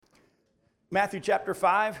Matthew chapter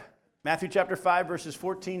 5. Matthew chapter 5, verses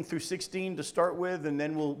 14 through 16 to start with, and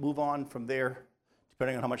then we'll move on from there,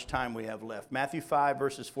 depending on how much time we have left. Matthew 5,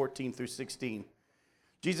 verses 14 through 16.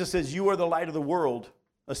 Jesus says, "You are the light of the world.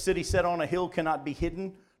 A city set on a hill cannot be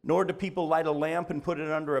hidden, nor do people light a lamp and put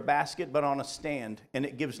it under a basket, but on a stand, and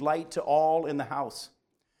it gives light to all in the house.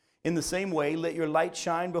 In the same way, let your light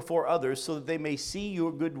shine before others, so that they may see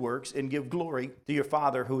your good works and give glory to your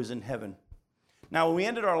Father who is in heaven." Now, we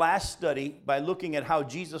ended our last study by looking at how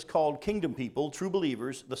Jesus called kingdom people, true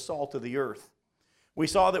believers, the salt of the earth. We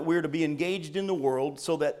saw that we're to be engaged in the world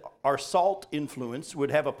so that our salt influence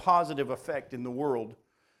would have a positive effect in the world.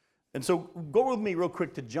 And so go with me real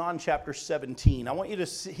quick to John chapter 17. I want you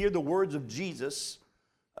to hear the words of Jesus.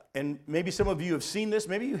 And maybe some of you have seen this,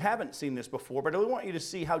 maybe you haven't seen this before, but I really want you to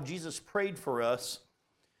see how Jesus prayed for us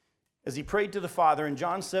as he prayed to the Father in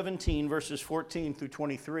John 17, verses 14 through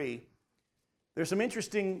 23. There's some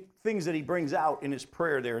interesting things that he brings out in his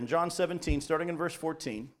prayer there. In John 17, starting in verse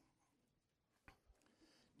 14,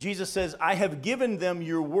 Jesus says, "I have given them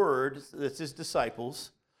your word," that's his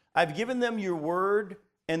disciples, "I've given them your word,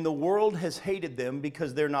 and the world has hated them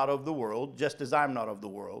because they're not of the world, just as I'm not of the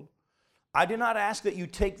world. I do not ask that you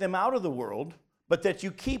take them out of the world, but that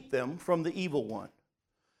you keep them from the evil one.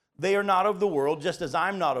 They are not of the world, just as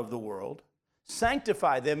I'm not of the world.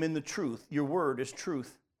 Sanctify them in the truth. Your word is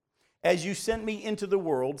truth. As you sent me into the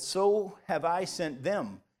world, so have I sent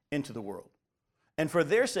them into the world. And for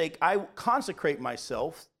their sake, I consecrate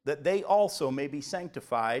myself, that they also may be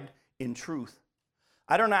sanctified in truth.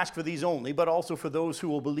 I don't ask for these only, but also for those who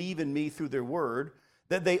will believe in me through their word,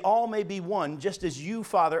 that they all may be one, just as you,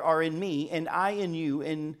 Father, are in me, and I in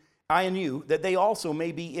you, that they also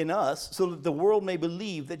may be in us, so that the world may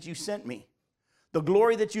believe that you sent me. The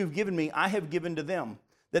glory that you have given me, I have given to them,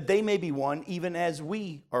 that they may be one, even as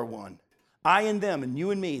we are one. I and them, and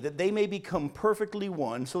you and me, that they may become perfectly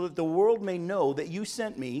one, so that the world may know that you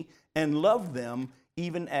sent me and loved them,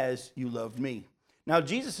 even as you loved me." Now,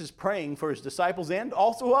 Jesus is praying for his disciples and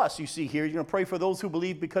also us, you see here. You're going to pray for those who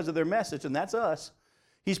believe because of their message, and that's us.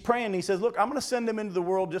 He's praying, he says, look, I'm going to send them into the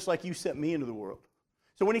world just like you sent me into the world.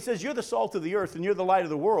 So when he says you're the salt of the earth and you're the light of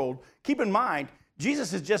the world, keep in mind,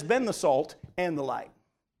 Jesus has just been the salt and the light.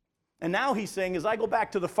 And now he's saying, as I go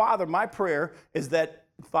back to the Father, my prayer is that,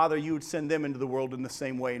 Father, you would send them into the world in the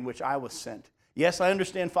same way in which I was sent. Yes, I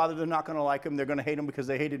understand, Father, they're not going to like him. They're going to hate him because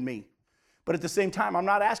they hated me. But at the same time, I'm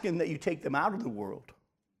not asking that you take them out of the world.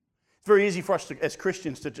 It's very easy for us as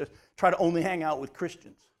Christians to just try to only hang out with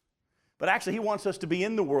Christians. But actually, he wants us to be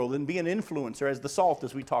in the world and be an influencer as the salt,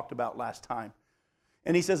 as we talked about last time.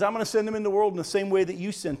 And he says, I'm going to send them in the world in the same way that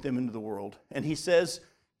you sent them into the world. And he says,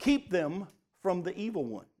 keep them from the evil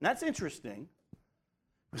one. And that's interesting.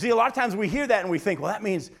 See, a lot of times we hear that and we think, well, that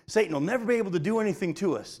means Satan will never be able to do anything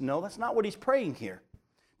to us. No, that's not what he's praying here.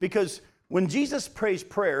 Because when Jesus prays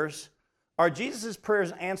prayers, are Jesus'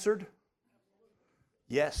 prayers answered?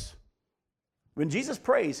 Yes. When Jesus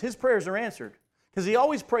prays, his prayers are answered. Because he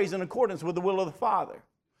always prays in accordance with the will of the Father.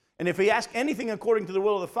 And if he asks anything according to the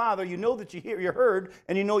will of the Father, you know that you're heard,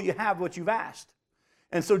 and you know you have what you've asked.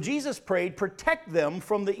 And so Jesus prayed, protect them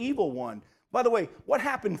from the evil one. By the way, what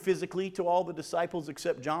happened physically to all the disciples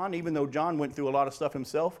except John? Even though John went through a lot of stuff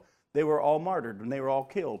himself, they were all martyred and they were all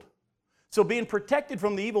killed. So being protected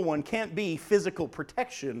from the evil one can't be physical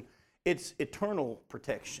protection. It's eternal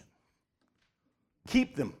protection.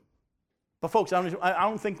 Keep them. But folks, I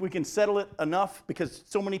don't think we can settle it enough because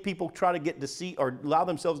so many people try to get deceived or allow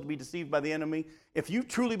themselves to be deceived by the enemy. If you've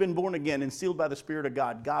truly been born again and sealed by the Spirit of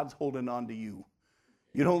God, God's holding on to you.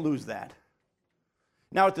 You don't lose that.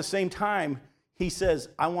 Now, at the same time, he says,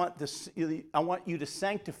 I want you to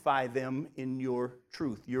sanctify them in your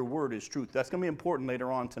truth. Your word is truth. That's going to be important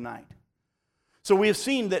later on tonight. So we have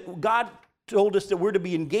seen that God told us that we're to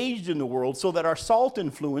be engaged in the world so that our salt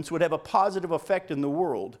influence would have a positive effect in the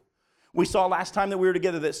world. We saw last time that we were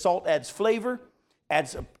together that salt adds flavor,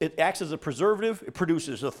 it acts as a preservative, it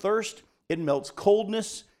produces a thirst, it melts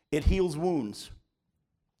coldness, it heals wounds.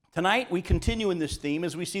 Tonight, we continue in this theme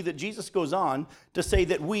as we see that Jesus goes on to say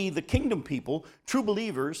that we, the kingdom people, true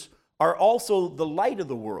believers, are also the light of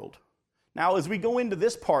the world. Now, as we go into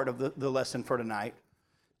this part of the lesson for tonight,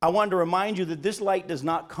 I wanted to remind you that this light does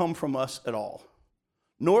not come from us at all,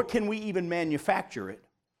 nor can we even manufacture it.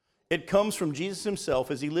 It comes from Jesus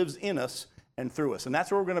himself as he lives in us and through us. And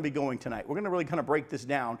that's where we're going to be going tonight. We're going to really kind of break this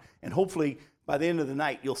down, and hopefully by the end of the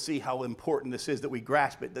night, you'll see how important this is that we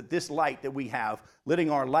grasp it, that this light that we have, letting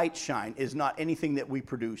our light shine, is not anything that we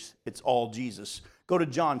produce. It's all Jesus. Go to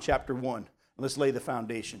John chapter 1, and let's lay the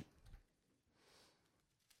foundation.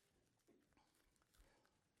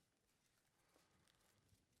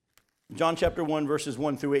 John chapter 1, verses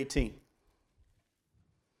 1 through 18. It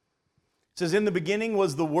says, in the beginning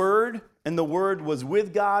was the Word, and the Word was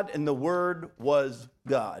with God, and the Word was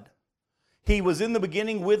God. He was in the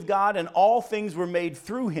beginning with God, and all things were made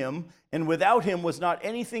through him, and without him was not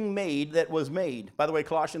anything made that was made. By the way,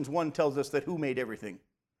 Colossians 1 tells us that who made everything?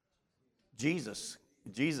 Jesus.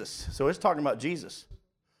 Jesus. So it's talking about Jesus.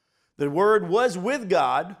 The Word was with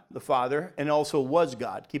God, the Father, and also was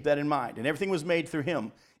God. Keep that in mind. And everything was made through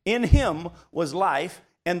him. In him was life,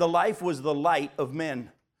 and the life was the light of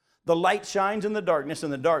men. The light shines in the darkness,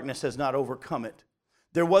 and the darkness has not overcome it.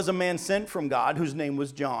 There was a man sent from God whose name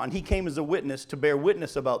was John. He came as a witness to bear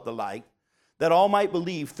witness about the light, that all might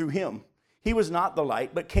believe through him. He was not the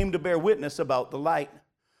light, but came to bear witness about the light.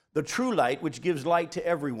 The true light, which gives light to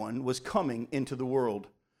everyone, was coming into the world.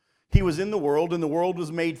 He was in the world, and the world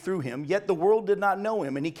was made through him, yet the world did not know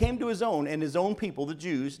him. And he came to his own, and his own people, the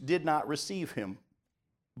Jews, did not receive him.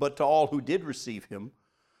 But to all who did receive him,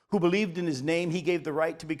 who believed in his name, he gave the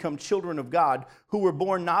right to become children of God, who were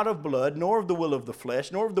born not of blood, nor of the will of the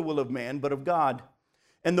flesh, nor of the will of man, but of God.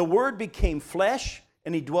 And the Word became flesh,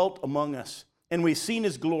 and he dwelt among us. And we've seen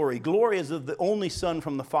his glory. Glory as of the only Son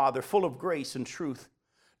from the Father, full of grace and truth.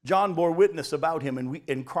 John bore witness about him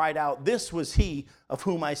and cried out, this was he of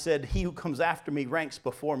whom I said, he who comes after me ranks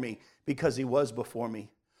before me, because he was before me.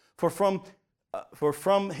 For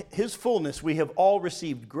from his fullness we have all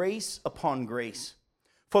received grace upon grace.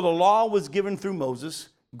 For the law was given through Moses,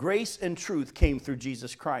 grace and truth came through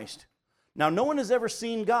Jesus Christ. Now no one has ever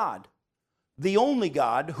seen God. The only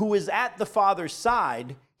God who is at the Father's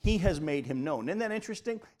side, he has made him known. Isn't that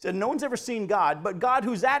interesting? He said no one's ever seen God, but God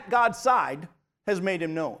who's at God's side has made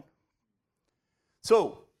him known.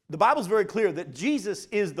 So the Bible's very clear that Jesus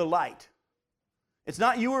is the light. It's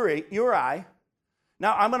not you or I.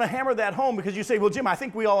 Now I'm going to hammer that home because you say, well, Jim, I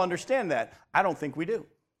think we all understand that. I don't think we do.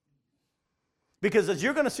 Because as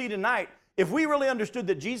you're going to see tonight, if we really understood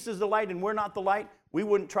that Jesus is the light and we're not the light, we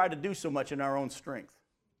wouldn't try to do so much in our own strength.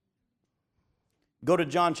 Go to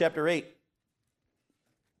John chapter 8.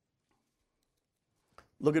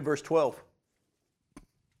 Look at verse 12.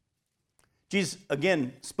 Jesus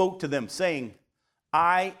again spoke to them, saying,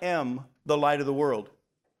 I am the light of the world.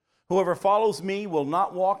 Whoever follows me will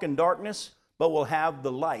not walk in darkness, but will have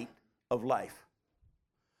the light of life.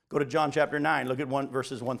 Go to John chapter 9. Look at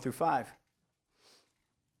verses 1 through 5.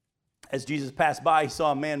 As Jesus passed by, he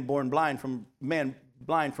saw a man blind from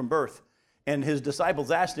birth. And his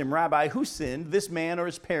disciples asked him, Rabbi, who sinned, this man or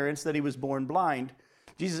his parents, that he was born blind?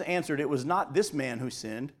 Jesus answered, it was not this man who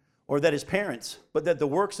sinned, or that his parents, but that the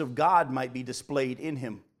works of God might be displayed in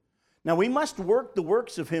him. Now we must work the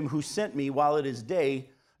works of him who sent me while it is day.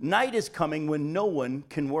 Night is coming when no one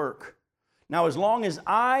can work. Now as long as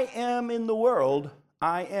I am in the world,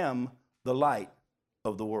 I am the light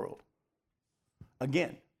of the world.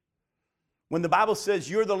 Again, when the Bible says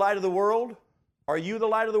you're the light of the world, are you the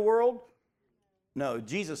light of the world? No,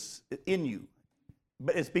 Jesus is in you.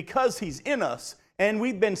 But it's because he's in us and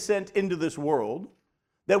we've been sent into this world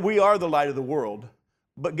that we are the light of the world.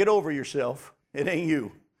 But get over yourself. It ain't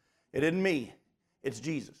you. It isn't me. It's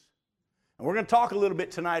Jesus. And we're going to talk a little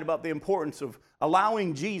bit tonight about the importance of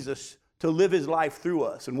allowing Jesus to live his life through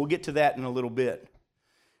us. And we'll get to that in a little bit.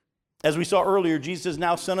 As we saw earlier, Jesus has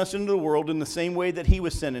now sent us into the world in the same way that he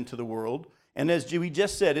was sent into the world. And as we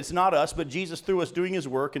just said, it's not us, but Jesus through us doing his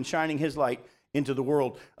work and shining his light into the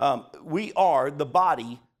world. We are the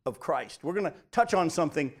body of Christ. We're going to touch on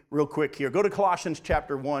something real quick here. Go to Colossians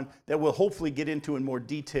chapter 1 that we'll hopefully get into in more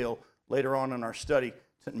detail later on in our study.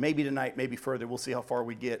 Maybe tonight, maybe further. We'll see how far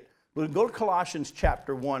we get. But go to Colossians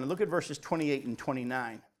chapter 1 and look at verses 28 and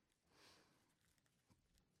 29.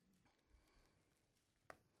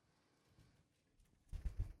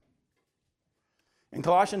 In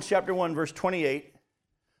Colossians chapter 1, verse 28,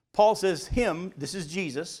 Paul says, him, this is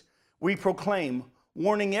Jesus, we proclaim,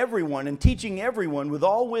 warning everyone and teaching everyone with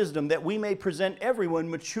all wisdom that we may present everyone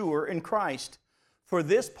mature in Christ. For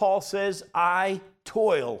this, Paul says, I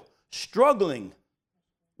toil, struggling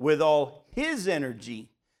with all his energy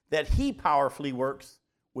that he powerfully works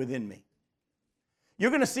within me.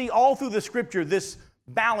 You're going to see all through the scripture this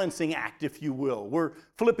balancing act, if you will, where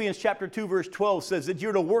Philippians chapter 2 verse 12 says that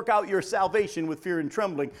you're to work out your salvation with fear and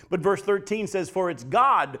trembling. But verse 13 says, for it's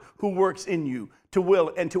God who works in you to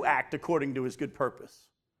will and to act according to his good purpose.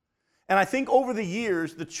 And I think over the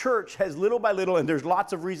years, the church has little by little, and there's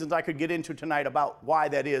lots of reasons I could get into tonight about why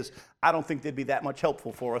that is. I don't think they'd be that much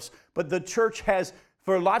helpful for us. But the church has,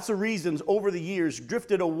 for lots of reasons over the years,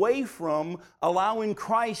 drifted away from allowing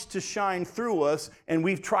Christ to shine through us, and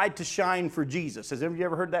we've tried to shine for Jesus. Has anybody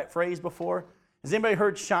ever heard that phrase before? Has anybody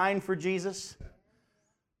heard shine for Jesus?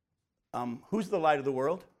 Who's the light of the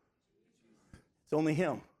world? It's only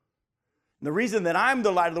him. And the reason that I'm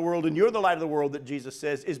the light of the world and you're the light of the world that Jesus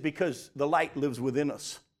says is because the light lives within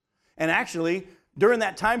us. And actually, during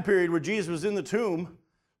that time period where Jesus was in the tomb,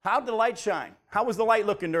 how did the light shine? How was the light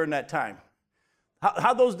looking during that time?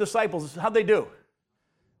 How those disciples, how'd they do?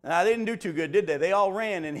 They didn't do too good, did they? They all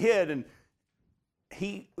ran and hid, and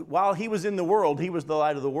while he was in the world, he was the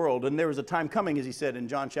light of the world. And there was a time coming, as he said in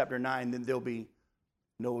John chapter 9, that there'll be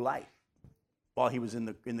no light while he was in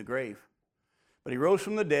the grave. But he rose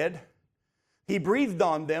from the dead. He breathed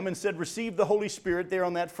on them and said, receive the Holy Spirit there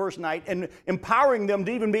on that first night, and empowering them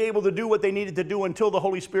to even be able to do what they needed to do until the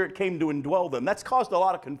Holy Spirit came to indwell them. That's caused a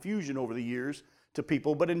lot of confusion over the years to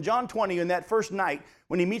people. But in John 20, in that first night,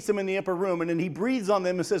 when he meets them in the upper room and then he breathes on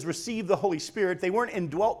them and says, receive the Holy Spirit, they weren't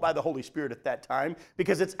indwelt by the Holy Spirit at that time,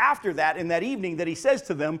 because it's after that, in that evening, that he says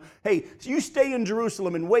to them, hey, you stay in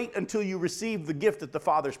Jerusalem and wait until you receive the gift that the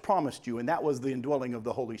Father's promised you. And that was the indwelling of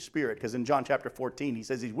the Holy Spirit, because in John chapter 14, he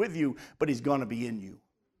says he's with you, but he's going to be in you.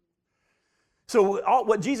 So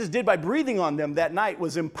what Jesus did by breathing on them that night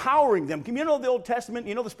was empowering them. You know the Old Testament,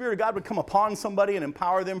 you know the Spirit of God would come upon somebody and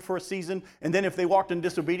empower them for a season, and then if they walked in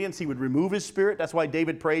disobedience, he would remove his Spirit. That's why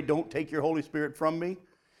David prayed, don't take your Holy Spirit from me.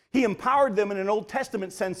 He empowered them in an Old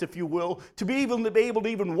Testament sense, if you will, to be able to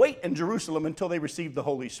even wait in Jerusalem until they received the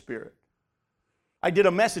Holy Spirit. I did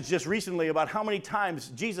a message just recently about how many times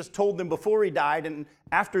Jesus told them before he died and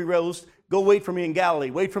after he rose, go wait for me in Galilee,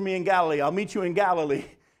 wait for me in Galilee, I'll meet you in Galilee.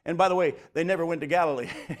 And by the way, they never went to Galilee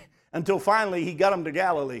until finally he got them to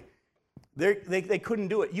Galilee. They couldn't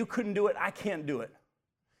do it. You couldn't do it. I can't do it.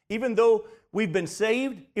 Even though we've been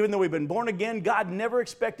saved, even though we've been born again, God never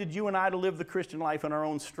expected you and I to live the Christian life in our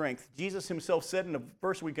own strength. Jesus himself said in a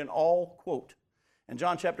verse we can all quote, in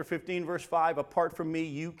John chapter 15, verse 5, apart from me,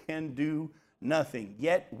 you can do nothing.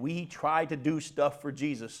 Yet we try to do stuff for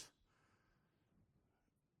Jesus.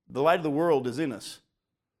 The light of the world is in us.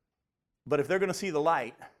 But if they're going to see the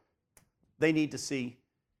light, they need to see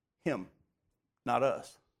him, not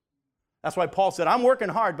us. That's why Paul said, I'm working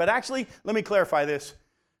hard, but actually, let me clarify this.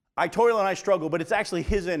 I toil and I struggle, but it's actually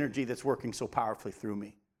his energy that's working so powerfully through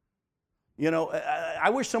me. You know,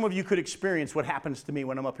 I wish some of you could experience what happens to me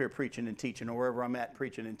when I'm up here preaching and teaching, or wherever I'm at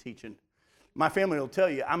preaching and teaching. My family will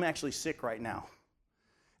tell you, I'm actually sick right now.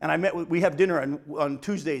 And we have dinner on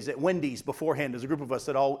Tuesdays at Wendy's beforehand. There's a group of us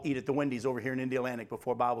that all eat at the Wendy's over here in Indialantic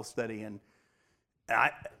before Bible study. And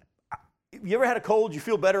you ever had a cold? You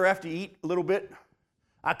feel better after you eat a little bit?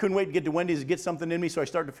 I couldn't wait to get to Wendy's to get something in me, so I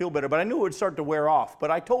started to feel better. But I knew it would start to wear off. But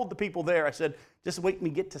I told the people there, I said, just wait till me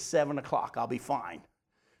get to 7 o'clock. I'll be fine.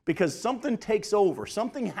 Because something takes over.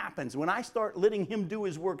 Something happens when I start letting him do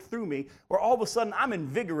his work through me, where all of a sudden I'm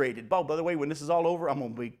invigorated. By the way, when this is all over, I'm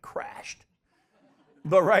going to be crashed.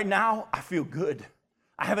 But right now, I feel good.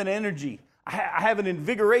 I have an energy. I have an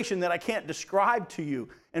invigoration that I can't describe to you.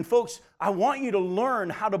 And folks, I want you to learn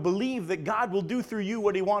how to believe that God will do through you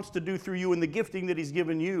what he wants to do through you and the gifting that he's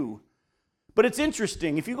given you. But it's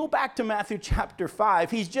interesting. If you go back to Matthew chapter 5,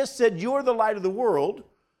 he's just said, you're the light of the world.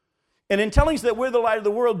 And in telling us that we're the light of the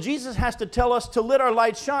world, Jesus has to tell us to let our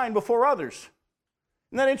light shine before others.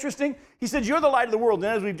 Isn't that interesting? He said, you're the light of the world.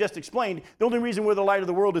 And as we've just explained, the only reason we're the light of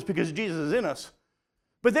the world is because Jesus is in us.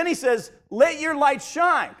 But then he says, let your light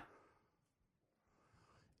shine.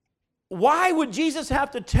 Why would Jesus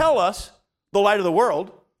have to tell us, the light of the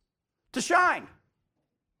world, to shine?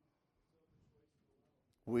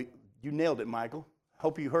 You nailed it, Michael.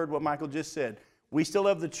 Hope you heard what Michael just said. We still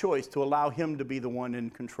have the choice to allow him to be the one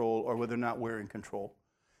in control or whether or not we're in control.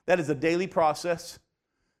 That is a daily process.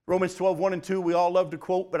 Romans 12, 1 and 2, we all love to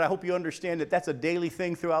quote, but I hope you understand that that's a daily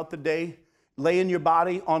thing throughout the day. Laying your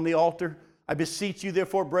body on the altar. I beseech you,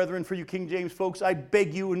 therefore, brethren, for you King James folks, I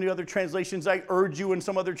beg you in the other translations, I urge you in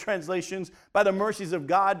some other translations, by the mercies of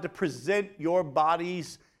God, to present your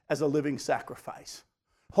bodies as a living sacrifice,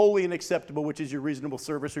 holy and acceptable, which is your reasonable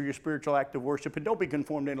service or your spiritual act of worship. And don't be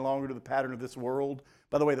conformed any longer to the pattern of this world.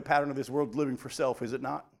 By the way, the pattern of this world is living for self, is it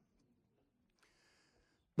not?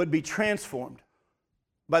 But be transformed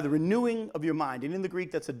by the renewing of your mind. And in the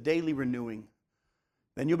Greek, that's a daily renewing.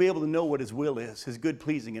 Then you'll be able to know what his will is, his good,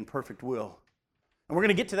 pleasing, and perfect will. And we're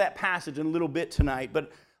going to get to that passage in a little bit tonight,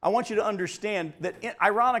 but I want you to understand that,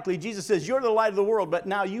 ironically, Jesus says, you're the light of the world, but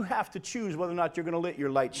now you have to choose whether or not you're going to let your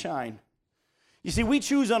light shine. You see, we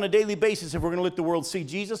choose on a daily basis if we're going to let the world see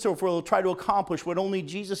Jesus or if we'll try to accomplish what only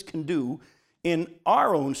Jesus can do in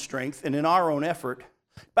our own strength and in our own effort.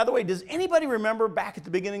 By the way, does anybody remember back at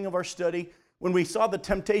the beginning of our study when we saw the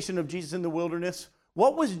temptation of Jesus in the wilderness?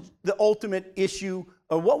 What was the ultimate issue,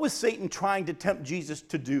 or what was Satan trying to tempt Jesus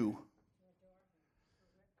to do?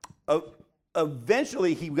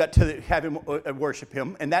 eventually he got to have him worship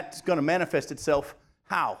him, and that's going to manifest itself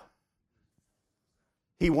how?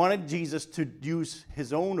 He wanted Jesus to use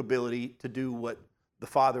his own ability to do what the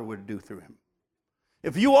Father would do through him.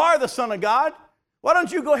 If you are the Son of God, why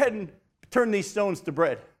don't you go ahead and turn these stones to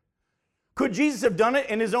bread? Could Jesus have done it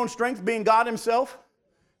in his own strength, being God himself?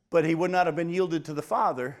 But he would not have been yielded to the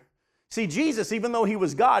Father. See, Jesus, even though he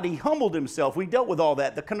was God, he humbled himself. We dealt with all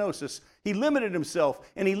that, the kenosis. He limited himself,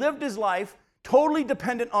 and he lived his life totally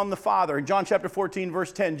dependent on the Father. In John chapter 14,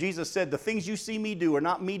 verse 10, Jesus said, the things you see me do are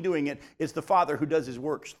not me doing it. It's the Father who does his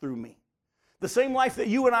works through me. The same life that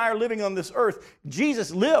you and I are living on this earth,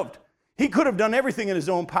 Jesus lived. He could have done everything in his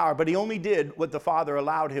own power, but he only did what the Father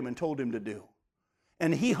allowed him and told him to do.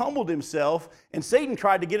 And he humbled himself, and Satan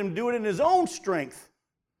tried to get him to do it in his own strength.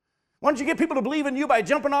 Why don't you get people to believe in you by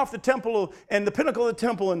jumping off the temple and the pinnacle of the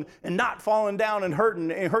temple and not falling down and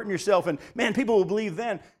hurting yourself? And man, people will believe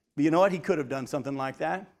then. But you know what? He could have done something like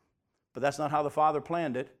that. But that's not how the Father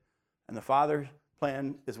planned it. And the Father's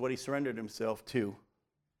plan is what he surrendered himself to.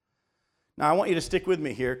 Now, I want you to stick with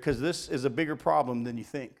me here because this is a bigger problem than you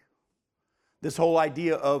think. This whole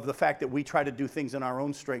idea of the fact that we try to do things in our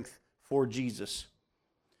own strength for Jesus.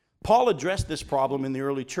 Paul addressed this problem in the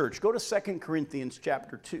early church. Go to 2 Corinthians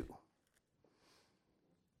chapter 2.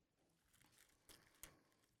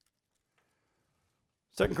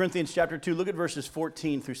 2 Corinthians chapter 2, look at verses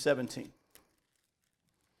 14 through 17.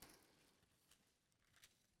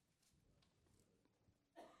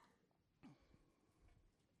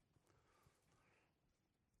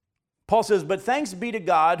 Paul says, but thanks be to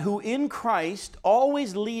God who in Christ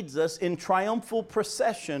always leads us in triumphal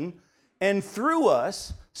procession and through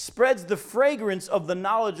us spreads the fragrance of the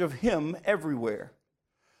knowledge of him everywhere.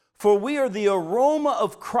 For we are the aroma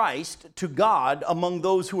of Christ to God among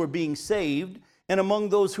those who are being saved and among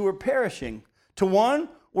those who are perishing. To one,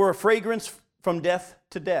 we're a fragrance from death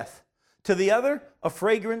to death. To the other, a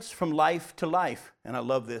fragrance from life to life. And I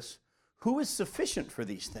love this. Who is sufficient for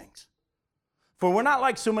these things? For we're not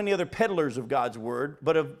like so many other peddlers of God's word,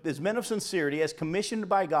 but as men of sincerity, as commissioned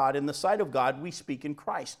by God in the sight of God, we speak in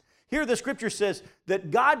Christ. Here the scripture says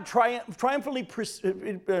that God triumphantly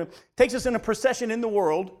takes us in a procession in the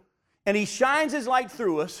world, and he shines his light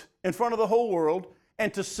through us in front of the whole world,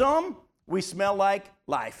 and to some, we smell like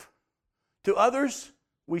life. To others,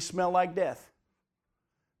 we smell like death.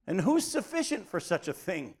 And who's sufficient for such a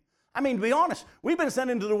thing? I mean, to be honest, we've been sent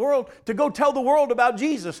into the world to go tell the world about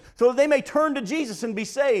Jesus so that they may turn to Jesus and be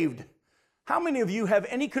saved. How many of you have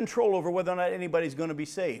any control over whether or not anybody's going to be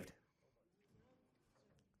saved?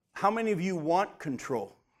 How many of you want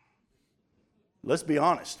control? Let's be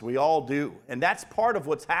honest, we all do. And that's part of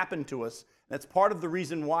what's happened to us. That's part of the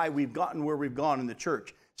reason why we've gotten where we've gone in the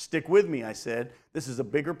church. Stick with me, I said. This is a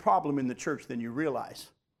bigger problem in the church than you realize.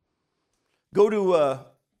 Go to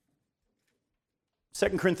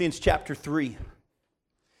 2 Corinthians chapter 3.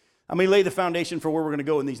 I'm going to lay the foundation for where we're going to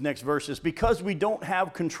go in these next verses. Because we don't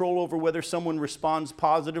have control over whether someone responds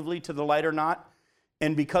positively to the light or not,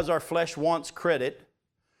 and because our flesh wants credit,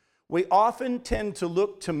 we often tend to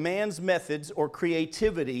look to man's methods or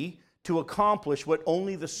creativity to accomplish what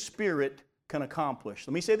only the Spirit can accomplish.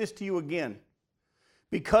 Let me say this to you again.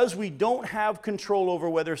 Because we don't have control over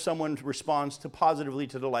whether someone responds positively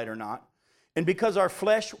to the light or not, and because our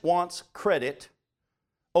flesh wants credit,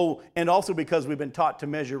 and also because we've been taught to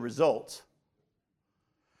measure results,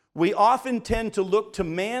 we often tend to look to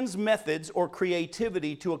man's methods or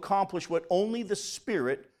creativity to accomplish what only the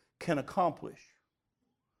Spirit can accomplish.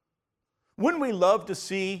 Wouldn't we love to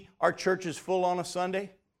see our churches full on a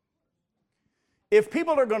Sunday? If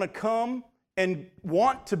people are going to come and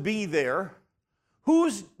want to be there,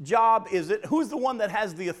 whose job is it? Who's the one that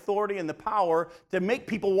has the authority and the power to make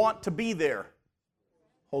people want to be there?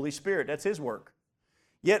 Holy Spirit, that's his work.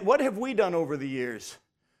 Yet what have we done over the years?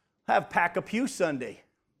 Have Pack a Pew Sunday.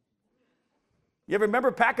 You ever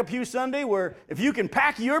remember Pack a Pew Sunday, where if you can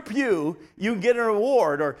pack your pew, you can get an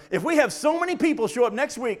award? Or if we have so many people show up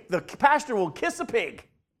next week, the pastor will kiss a pig.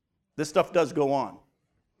 This stuff does go on.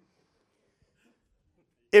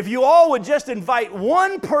 If you all would just invite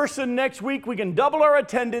one person next week, we can double our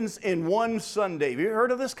attendance in one Sunday. Have you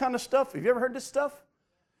heard of this kind of stuff? Have you ever heard this stuff?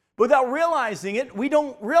 Without realizing it, we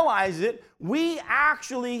don't realize it. We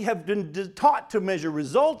actually have been taught to measure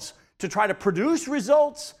results, to try to produce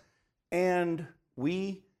results, and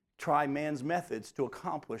we try man's methods to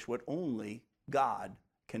accomplish what only God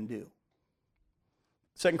can do.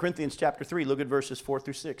 2 Corinthians chapter 3, look at verses 4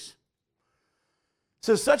 through 6. It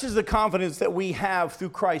says, such is the confidence that we have through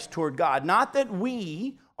Christ toward God. Not that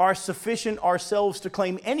we are sufficient ourselves to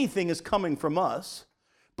claim anything is coming from us,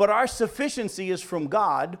 but our sufficiency is from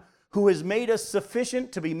God, who has made us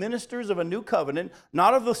sufficient to be ministers of a new covenant,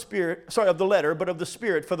 not of the Spirit, of the letter, but of the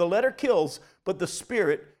Spirit. For the letter kills, but the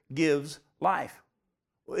Spirit gives life.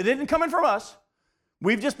 It didn't come in from us.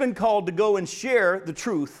 We've just been called to go and share the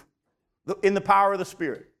truth in the power of the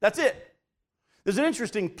Spirit. That's it. There's an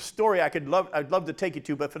interesting story I'd love to take you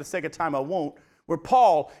to, but for the sake of time I won't, where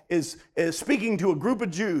Paul is speaking to a group of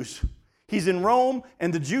Jews. He's in Rome,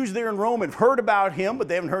 and the Jews there in Rome have heard about him, but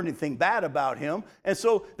they haven't heard anything bad about him. And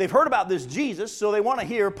so they've heard about this Jesus, so they want to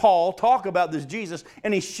hear Paul talk about this Jesus,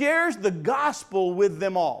 and he shares the gospel with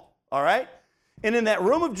them all right? And in that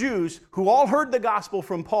room of Jews who all heard the gospel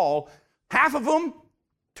from Paul, half of them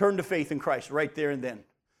turned to faith in Christ right there and then.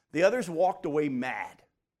 The others walked away mad.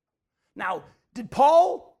 Now, did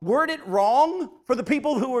Paul word it wrong for the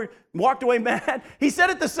people who walked away mad? He said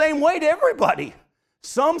it the same way to everybody.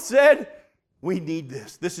 Some said, we need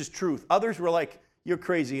this. This is truth. Others were like, you're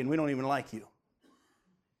crazy and we don't even like you.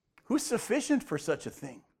 Who's sufficient for such a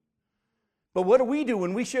thing? But what do we do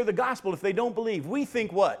when we share the gospel if they don't believe? We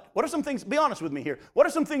think what? What are some things, be honest with me here. What are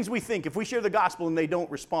some things we think if we share the gospel and they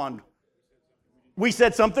don't respond? We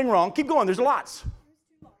said something wrong. Keep going, there's lots.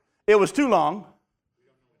 It was too long.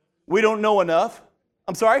 We don't know enough.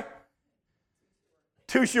 I'm sorry?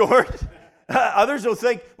 Too short. Others will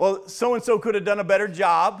think, well, so-and-so could have done a better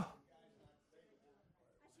job.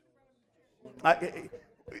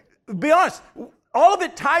 Be honest, all of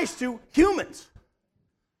it ties to humans.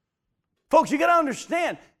 Folks, you got to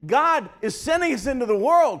understand, God is sending us into the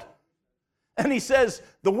world, and he says,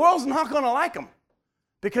 the world's not going to like them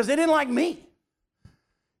because they didn't like me.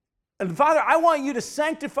 And Father, I want you to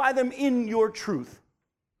sanctify them in your truth.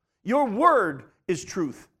 Your word is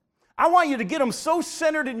truth. I want you to get them so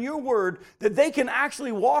centered in your word that they can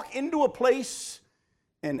actually walk into a place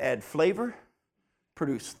and add flavor,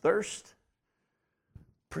 produce thirst,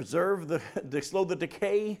 preserve slow the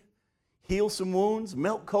decay, heal some wounds,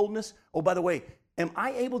 melt coldness. Oh, by the way, am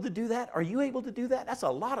I able to do that? Are you able to do that? That's a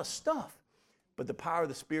lot of stuff. But the power of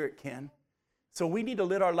the Spirit can. So we need to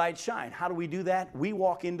let our light shine. How do we do that? We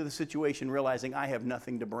walk into the situation realizing I have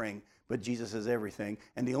nothing to bring, but Jesus has everything.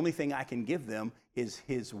 And the only thing I can give them is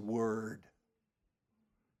his word.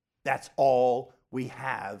 That's all we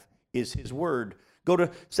have is his word. Go to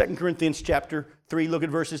 2 Corinthians chapter 3, look at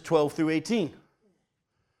verses 12 through 18.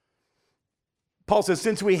 Paul says,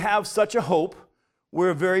 since we have such a hope,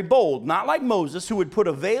 we're very bold, not like Moses, who would put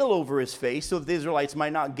a veil over his face so that the Israelites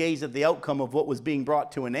might not gaze at the outcome of what was being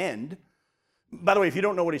brought to an end. By the way, if you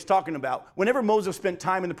don't know what he's talking about, whenever Moses spent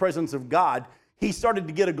time in the presence of God, he started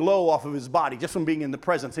to get a glow off of his body just from being in the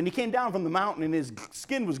presence. And he came down from the mountain and his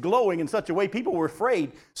skin was glowing in such a way people were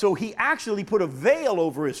afraid. So he actually put a veil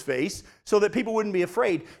over his face so that people wouldn't be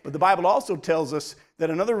afraid. But the Bible also tells us that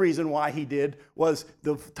another reason why he did was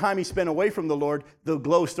the time he spent away from the Lord, the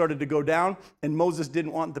glow started to go down, and Moses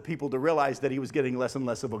didn't want the people to realize that he was getting less and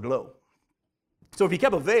less of a glow. So if he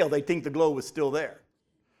kept a veil, they'd think the glow was still there.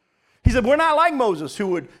 He said, we're not like Moses, who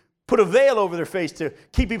would put a veil over their face to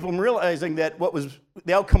keep people from realizing that what was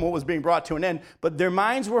the outcome of what was being brought to an end. But their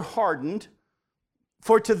minds were hardened.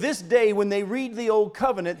 For to this day, when they read the old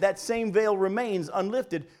covenant, that same veil remains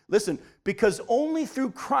unlifted. Listen, because only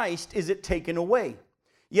through Christ is it taken away.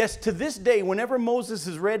 Yes, to this day, whenever Moses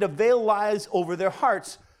is read, a veil lies over their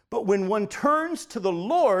hearts. But when one turns to the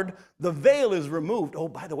Lord, the veil is removed. Oh,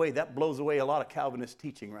 by the way, that blows away a lot of Calvinist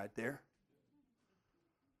teaching right there.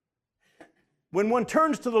 When one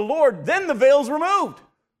turns to the Lord, then the veil's removed.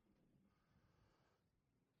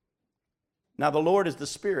 Now the Lord is the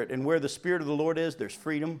Spirit, and where the Spirit of the Lord is, there's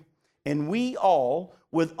freedom. And we all,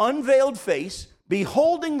 with unveiled face,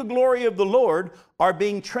 beholding the glory of the Lord, are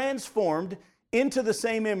being transformed into the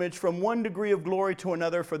same image from one degree of glory to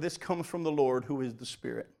another, for this comes from the Lord, who is the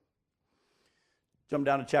Spirit. Jump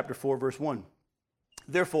down to chapter 4, verse 1.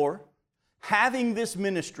 Therefore, having this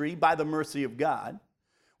ministry by the mercy of God,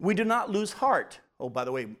 we do not lose heart. Oh, by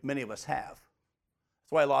the way, many of us have. That's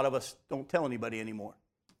why a lot of us don't tell anybody anymore.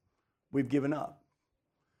 We've given up.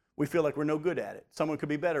 We feel like we're no good at it. Someone could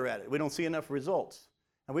be better at it. We don't see enough results.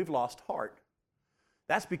 And we've lost heart.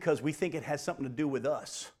 That's because we think it has something to do with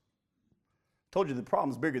us. I told you the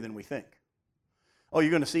problem's bigger than we think. Oh, you're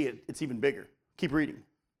going to see it. It's even bigger. Keep reading.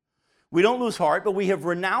 We don't lose heart, but we have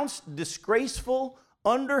renounced disgraceful,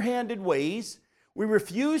 underhanded ways. We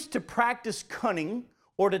refuse to practice cunning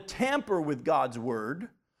or to tamper with God's word,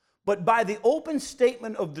 but by the open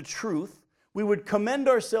statement of the truth, we would commend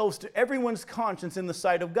ourselves to everyone's conscience in the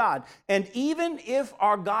sight of God. And even if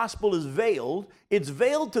our gospel is veiled, it's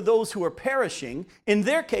veiled to those who are perishing. In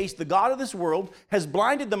their case, the God of this world has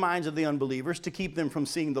blinded the minds of the unbelievers to keep them from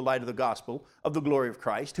seeing the light of the gospel of the glory of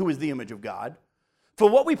Christ, who is the image of God. For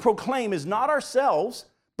what we proclaim is not ourselves,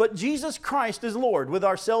 but Jesus Christ is Lord, with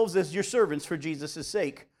ourselves as your servants for Jesus'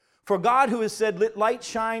 sake. For God, who has said, let light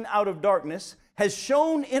shine out of darkness, has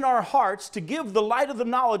shone in our hearts to give the light of the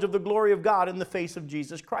knowledge of the glory of God in the face of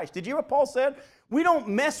Jesus Christ. Did you hear what Paul said? We don't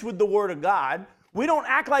mess with the Word of God. We don't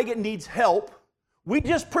act like it needs help. We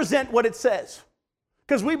just present what it says,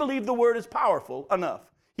 because we believe the Word is powerful enough.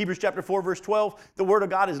 Hebrews chapter 4, verse 12, the Word of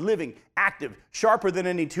God is living, active, sharper than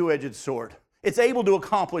any two-edged sword. It's able to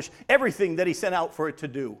accomplish everything that He sent out for it to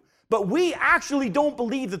do. But we actually don't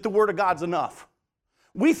believe that the Word of God's enough.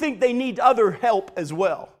 We think they need other help as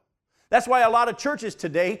well. That's why a lot of churches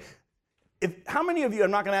today, how many of you,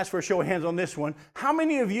 I'm not going to ask for a show of hands on this one, how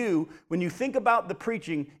many of you, when you think about the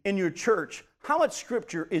preaching in your church, how much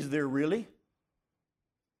scripture is there really?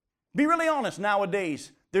 Be really honest,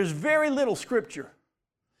 nowadays, there's very little scripture.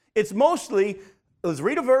 It's mostly, let's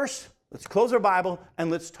read a verse, let's close our Bible,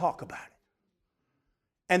 and let's talk about it.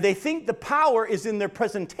 And they think the power is in their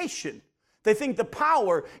presentation. They think the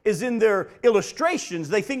power is in their illustrations.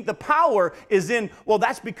 They think the power is in, well,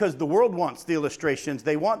 that's because the world wants the illustrations.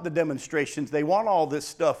 They want the demonstrations. They want all this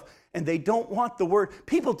stuff. And they don't want the Word.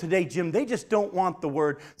 People today, Jim, they just don't want the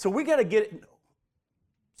Word. So we got to get it.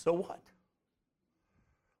 So what?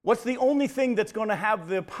 What's the only thing that's going to have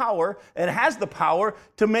the power, and has the power,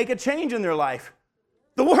 to make a change in their life?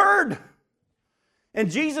 The Word. And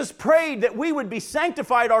Jesus prayed that we would be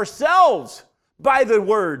sanctified ourselves by the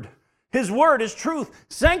Word. His Word is truth.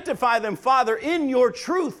 Sanctify them, Father, in your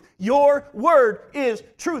truth. Your Word is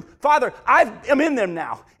truth. Father, I'm in them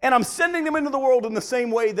now, and I'm sending them into the world in the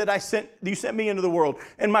same way that you sent me into the world.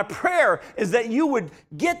 And my prayer is that you would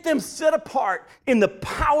get them set apart in the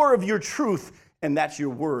power of your truth, and that's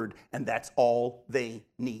your Word, and that's all they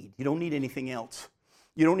need. You don't need anything else.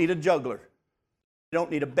 You don't need a juggler. You don't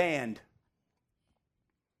need a band.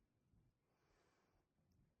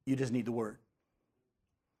 You just need the Word.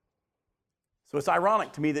 So it's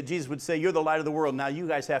ironic to me that Jesus would say, you're the light of the world. Now you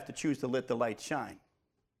guys have to choose to let the light shine.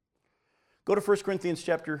 Go to 1 Corinthians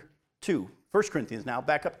chapter 2. 1 Corinthians now.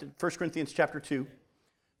 Back up to 1 Corinthians chapter 2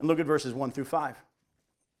 and look at verses 1 through 5.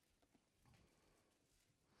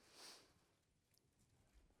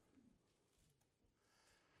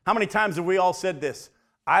 How many times have we all said this?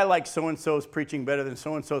 I like so-and-so's preaching better than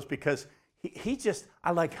so-and-so's because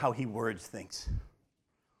I like how he words things.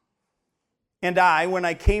 And when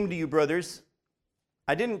I came to you, brothers,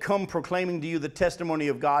 I didn't come proclaiming to you the testimony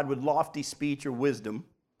of God with lofty speech or wisdom,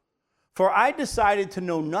 for I decided to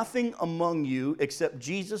know nothing among you except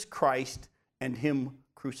Jesus Christ and Him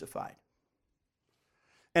crucified.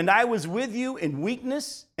 And I was with you in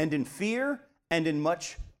weakness and in fear and in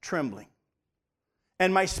much trembling.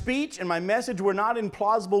 And my speech and my message were not in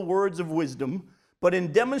plausible words of wisdom, but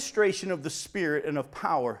in demonstration of the Spirit and of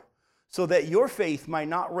power, so that your faith might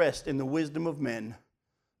not rest in the wisdom of men,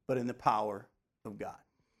 but in the power of God.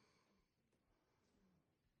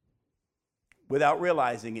 Without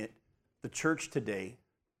realizing it, the church today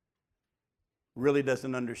really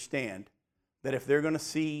doesn't understand that if they're going to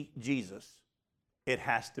see Jesus, it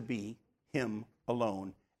has to be Him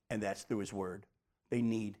alone, and that's through His Word. They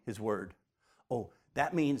need His Word. Oh,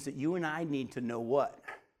 that means that you and I need to know what?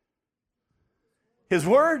 His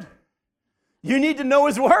Word. You need to know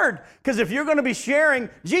His Word, because if you're going to be sharing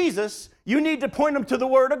Jesus, you need to point them to the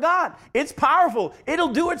Word of God. It's powerful.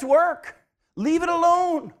 It'll do its work. Leave it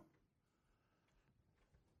alone.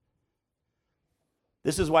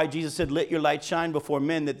 This is why Jesus said, let your light shine before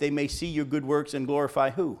men that they may see your good works and glorify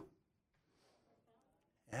who?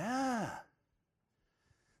 Yeah.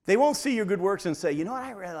 They won't see your good works and say, you know what,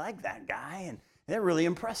 I really like that guy, and they're really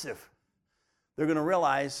impressive. They're going to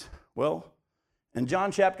realize, well, in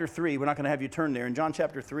John chapter 3, we're not going to have you turn there. In John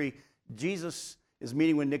chapter 3, Jesus is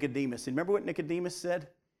meeting with Nicodemus. And remember what Nicodemus said?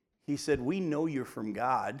 He said, we know you're from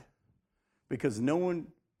God because no one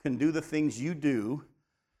can do the things you do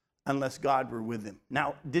unless God were with him.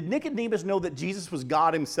 Now, did Nicodemus know that Jesus was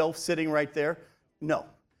God Himself sitting right there? No.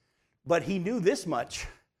 But he knew this much.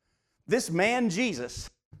 This man, Jesus,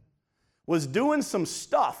 was doing some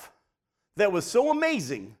stuff that was so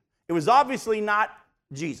amazing, it was obviously not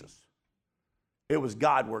Jesus. It was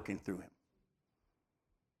God working through him.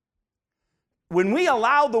 When we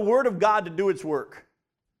allow the Word of God to do its work,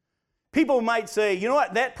 people might say, you know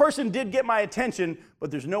what, that person did get my attention,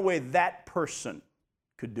 but there's no way that person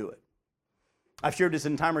could do it. I've shared this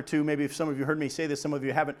in time or two. Maybe if some of you heard me say this, some of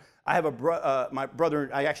you haven't. I have my brother,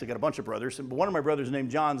 I actually got a bunch of brothers, but one of my brothers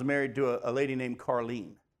named John's married to a lady named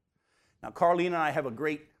Carlene. Now, Carlene and I have a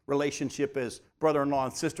great relationship as brother-in-law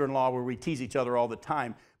and sister-in-law where we tease each other all the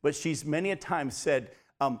time. But she's many a time said,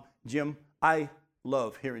 Jim, I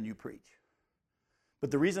love hearing you preach.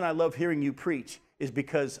 But the reason I love hearing you preach is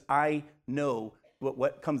because I know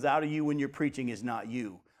what comes out of you when you're preaching is not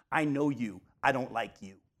you. I know you. I don't like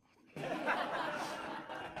you.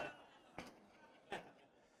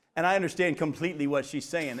 And I understand completely what she's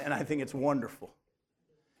saying, and I think it's wonderful.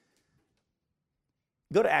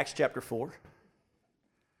 Go to Acts chapter 4.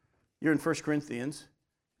 You're in 1 Corinthians.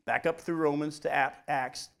 Back up through Romans to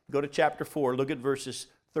Acts. Go to chapter 4. Look at verses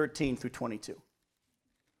 13 through 22.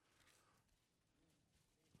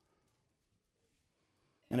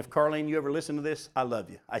 And if, Carlene, you ever listen to this, I love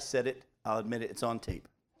you. I said it. I'll admit it. It's on tape.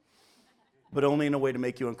 But only in a way to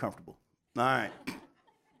make you uncomfortable. All right.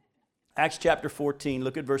 Acts chapter 14.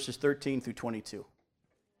 Look at verses 13 through 22.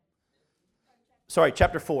 Sorry,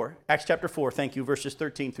 chapter 4. Acts chapter 4. Thank you. Verses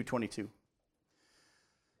 13 through 22.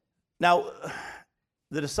 Now,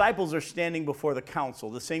 the disciples are standing before the council,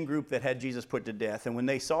 the same group that had Jesus put to death. And when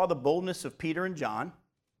they saw the boldness of Peter and John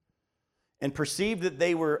and perceived that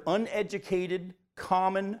they were uneducated,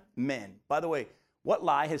 common men. By the way, what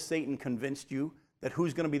lie has Satan convinced you that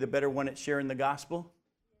who's going to be the better one at sharing the gospel?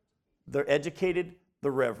 The educated,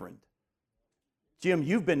 the reverend. Jim,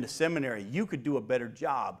 you've been to seminary. You could do a better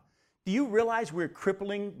job. Do you realize we're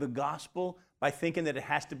crippling the gospel by thinking that it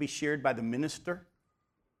has to be shared by the minister?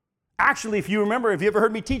 Actually, if you remember, if you ever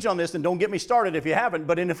heard me teach on this, and don't get me started if you haven't,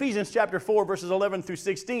 but in Ephesians chapter 4, verses 11 through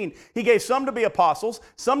 16, he gave some to be apostles,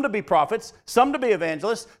 some to be prophets, some to be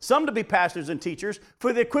evangelists, some to be pastors and teachers,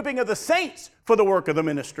 for the equipping of the saints for the work of the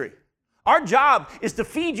ministry. Our job is to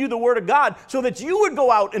feed you the word of God so that you would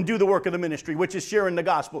go out and do the work of the ministry, which is sharing the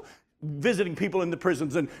gospel, visiting people in the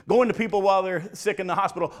prisons and going to people while they're sick in the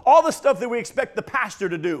hospital. All the stuff that we expect the pastor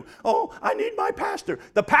to do. Oh, I need my pastor.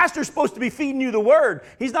 The pastor's supposed to be feeding you the word.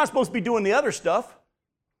 He's not supposed to be doing the other stuff.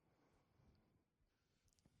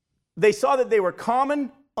 They saw that they were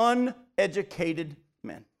common, uneducated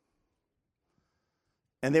men.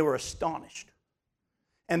 And they were astonished.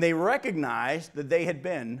 And they recognized that they had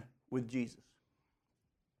been with Jesus.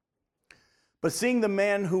 But seeing the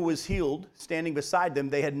man who was healed standing beside them,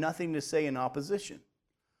 they had nothing to say in opposition.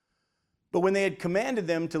 But when they had commanded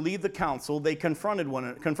them to leave the council, they conferred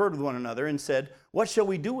with one another and said, "What shall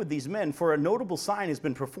we do with these men? For a notable sign has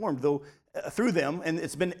been performed through them, and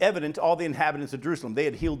it's been evident to all the inhabitants of Jerusalem." They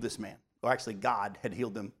had healed this man. Or actually, God had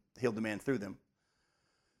healed the man through them.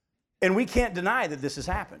 And we can't deny that this has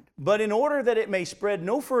happened. But in order that it may spread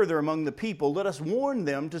no further among the people, let us warn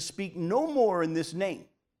them to speak no more in this name.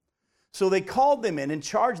 So they called them in and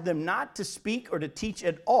charged them not to speak or to teach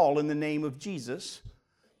at all in the name of Jesus.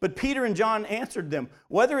 But Peter and John answered them,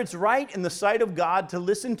 "Whether it's right in the sight of God to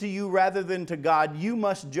listen to you rather than to God, you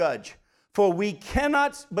must judge. For we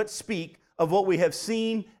cannot but speak of what we have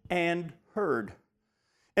seen and heard."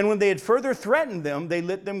 And when they had further threatened them, they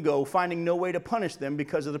let them go, finding no way to punish them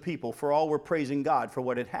because of the people, for all were praising God for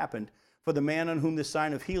what had happened. For the man on whom the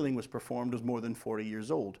sign of healing was performed was more than 40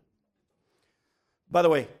 years old. By the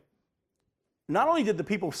way, not only did the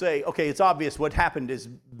people say, okay, it's obvious what happened has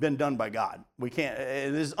been done by God. It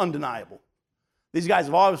is undeniable. These guys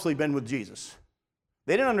have obviously been with Jesus.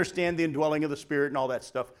 They didn't understand the indwelling of the Spirit and all that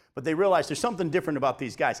stuff, but they realized there's something different about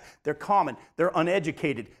these guys. They're common. They're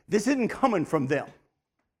uneducated. This isn't coming from them.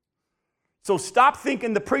 So stop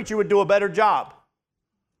thinking the preacher would do a better job.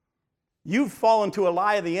 You've fallen to a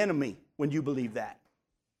lie of the enemy when you believe that.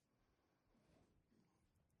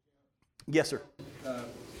 Yes, sir.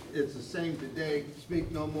 It's the same today.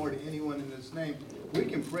 Speak no more to anyone in this name. We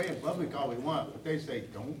can pray in public all we want, but they say,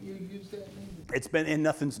 don't you use that name? It's been, and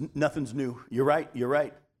nothing's new. You're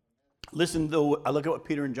right. Listen, though, I look at what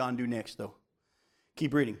Peter and John do next, though.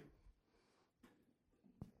 Keep reading.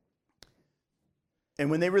 And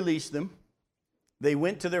when they released them, they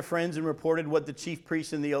went to their friends and reported what the chief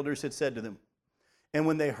priests and the elders had said to them. And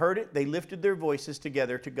when they heard it, they lifted their voices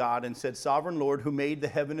together to God and said, "Sovereign Lord, who made the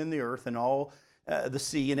heaven and the earth and all the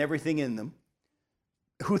sea and everything in them,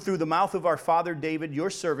 who through the mouth of our father David, your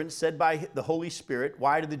servant, said by the Holy Spirit,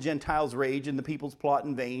 why did the Gentiles rage and the peoples plot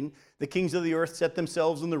in vain? The kings of the earth set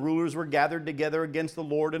themselves and the rulers were gathered together against the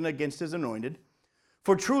Lord and against his anointed.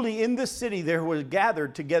 For truly in this city there was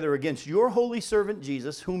gathered together against your holy servant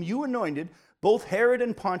Jesus, whom you anointed, both Herod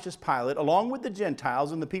and Pontius Pilate, along with the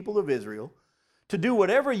Gentiles and the people of Israel, to do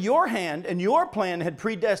whatever your hand and your plan had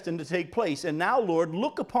predestined to take place. And now, Lord,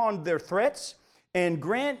 look upon their threats and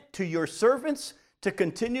grant to your servants to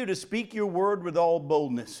continue to speak your word with all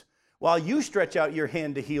boldness, while you stretch out your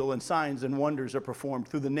hand to heal and signs and wonders are performed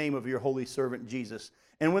through the name of your holy servant Jesus."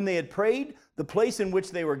 And when they had prayed, the place in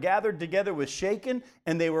which they were gathered together was shaken,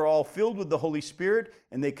 and they were all filled with the Holy Spirit,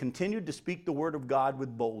 and they continued to speak the word of God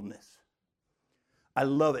with boldness. I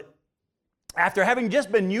love it. after having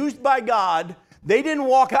just been used by God, they didn't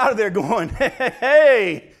walk out of there going,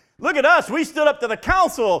 hey, look at us. We stood up to the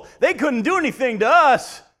council. They couldn't do anything to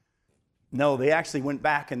us. No, they actually went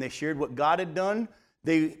back and they shared what God had done.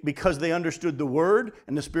 Because they understood the word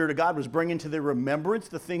and the Spirit of God was bringing to their remembrance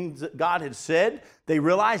the things that God had said, they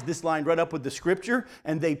realized this lined right up with the scripture,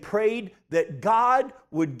 and they prayed that God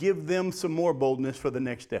would give them some more boldness for the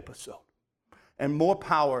next episode and more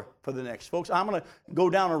power for the next. Folks, I'm going to go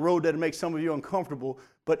down a road that makes some of you uncomfortable,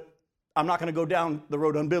 but I'm not going to go down the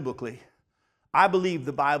road unbiblically. I believe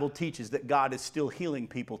the Bible teaches that God is still healing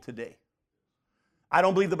people today. I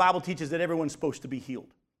don't believe the Bible teaches that everyone's supposed to be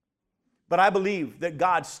healed. But I believe that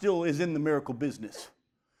God still is in the miracle business.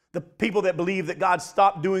 The people that believe that God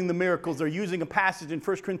stopped doing the miracles are using a passage in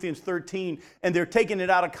 1 Corinthians 13, and they're taking it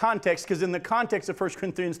out of context, because in the context of 1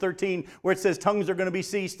 Corinthians 13, where it says tongues are going to be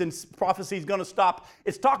ceased and prophecy is going to stop,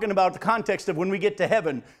 it's talking about the context of when we get to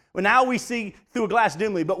heaven. Well, now we see through a glass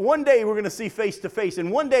dimly, but one day we're going to see face to face, and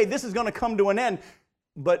one day this is going to come to an end.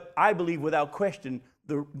 But I believe without question,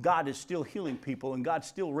 God is still healing people, and God's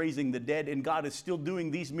still raising the dead, and God is still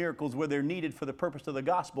doing these miracles where they're needed for the purpose of the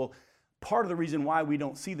gospel. Part of the reason why we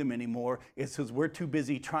don't see them anymore is because we're too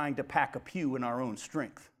busy trying to pack a pew in our own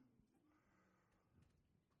strength.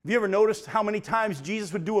 Have you ever noticed how many times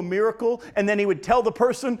Jesus would do a miracle and then he would tell the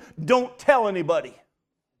person, don't tell anybody?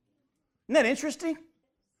 Isn't that interesting?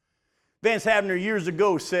 Vance Havner years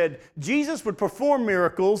ago said Jesus would perform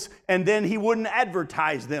miracles and then he wouldn't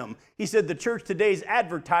advertise them. He said the church today is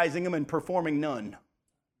advertising them and performing none.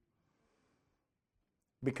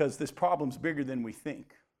 Because this problem's bigger than we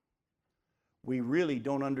think. We really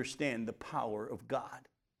don't understand the power of God.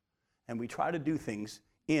 And we try to do things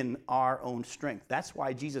in our own strength. That's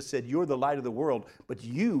why Jesus said, you're the light of the world, but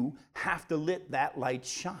you have to let that light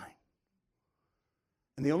shine.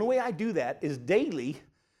 And the only way I do that is daily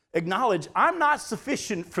acknowledge I'm not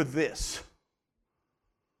sufficient for this.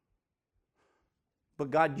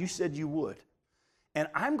 But God, you said you would. And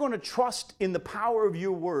I'm going to trust in the power of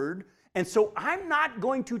your word. And so I'm not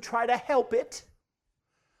going to try to help it.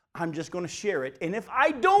 I'm just going to share it. And if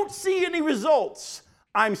I don't see any results,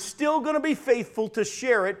 I'm still going to be faithful to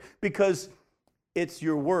share it, because it's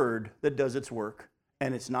your word that does its work.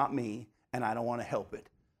 And it's not me. And I don't want to help it.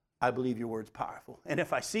 I believe your word's powerful. And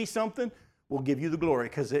if I see something, we'll give you the glory,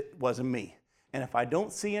 because it wasn't me. And if I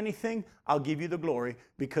don't see anything, I'll give you the glory,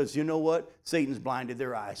 because you know what? Satan's blinded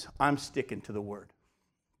their eyes. I'm sticking to the word.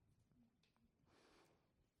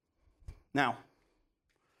 Now,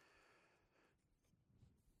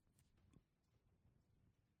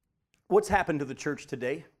 what's happened to the church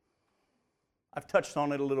today? I've touched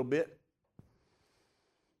on it a little bit.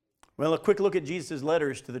 Well, a quick look at Jesus'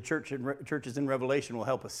 letters to the churches in Revelation will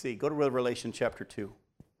help us see. Go to Revelation chapter 2.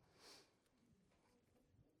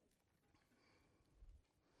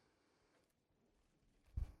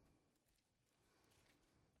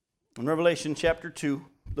 In Revelation chapter 2,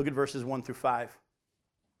 look at verses 1 through 5.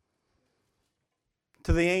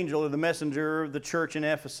 To the angel or the messenger of the church in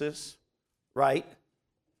Ephesus, write,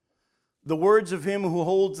 the words of him who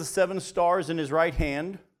holds the 7 stars in his right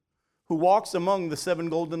hand, who walks among the 7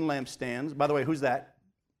 golden lampstands. By the way, who's that?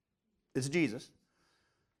 It's Jesus.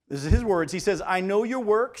 This is his words. He says, I know your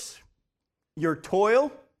works, your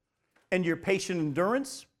toil, and your patient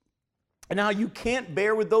endurance, and how you can't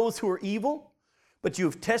bear with those who are evil. But you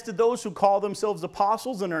have tested those who call themselves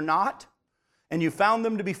apostles and are not, and you found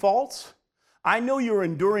them to be false. I know you are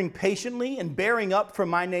enduring patiently and bearing up for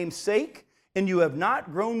my name's sake, and you have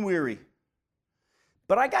not grown weary.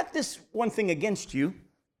 But I got this one thing against you.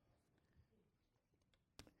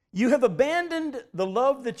 You have abandoned the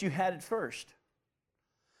love that you had at first.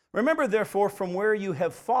 Remember, therefore, from where you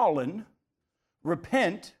have fallen,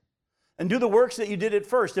 repent, and do the works that you did at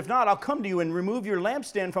first. If not, I'll come to you and remove your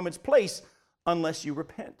lampstand from its place, unless you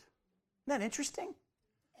repent. Isn't that interesting?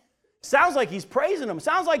 Sounds like he's praising them.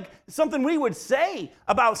 Sounds like something we would say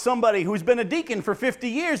about somebody who's been a deacon for 50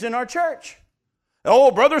 years in our church.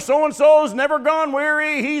 Oh, brother so-and-so's never gone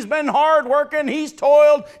weary. He's been hard working. He's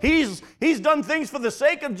toiled. He's done things for the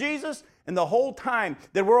sake of Jesus. And the whole time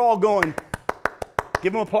that we're all going,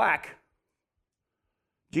 give him a plaque.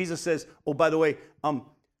 Jesus says, oh, by the way,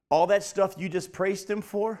 all that stuff you just praised him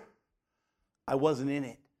for, I wasn't in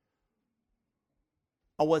it.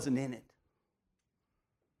 I wasn't in it.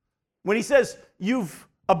 When he says, you've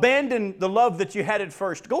abandoned the love that you had at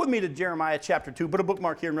first, go with me to Jeremiah chapter 2. Put a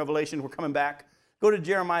bookmark here in Revelation. We're coming back. Go to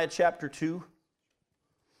Jeremiah chapter 2.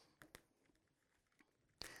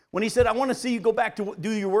 When he said, I want to see you go back to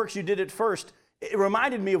do your works you did at first, it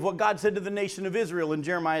reminded me of what God said to the nation of Israel in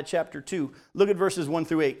Jeremiah chapter 2. Look at verses 1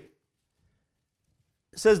 through 8.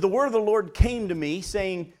 It says, the word of the Lord came to me,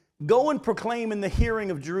 saying, go and proclaim in the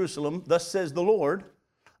hearing of Jerusalem, thus says the Lord,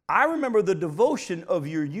 I remember the devotion of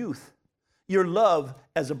your youth, your love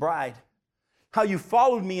as a bride, how you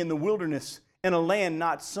followed me in the wilderness in a land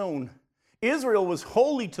not sown. Israel was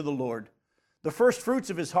holy to the Lord. The first fruits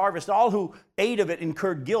of his harvest, all who ate of it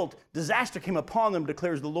incurred guilt. Disaster came upon them,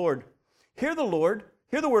 declares the Lord. Hear the word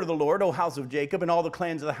of the Lord, O house of Jacob, and all the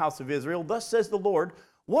clans of the house of Israel. Thus says the Lord,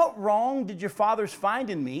 what wrong did your fathers find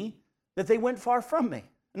in me that they went far from me?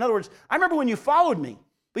 In other words, I remember when you followed me,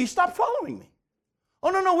 but you stopped following me. Oh,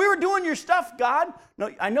 no, we were doing your stuff, God.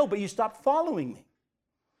 No, I know, but you stopped following me.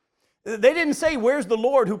 They didn't say, where's the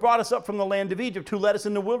Lord who brought us up from the land of Egypt, who led us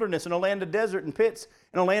in the wilderness, in a land of desert and pits,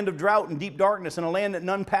 in a land of drought and deep darkness, in a land that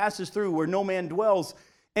none passes through, where no man dwells.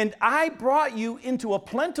 And I brought you into a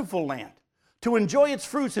plentiful land to enjoy its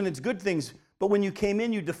fruits and its good things. But when you came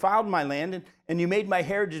in, you defiled my land, and you made my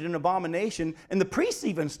heritage an abomination. And the priests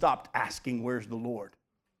even stopped asking, where's the Lord?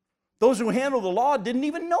 Those who handle the law didn't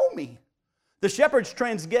even know me. The shepherds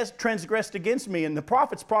transgressed against me, and the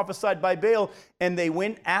prophets prophesied by Baal, and they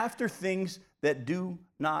went after things that do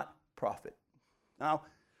not profit. Now,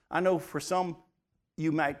 I know for some,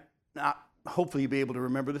 you might not, hopefully you'll be able to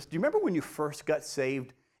remember this. Do you remember when you first got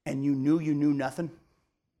saved and you knew nothing?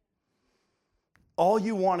 All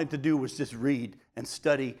you wanted to do was just read and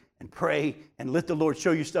study and pray and let the Lord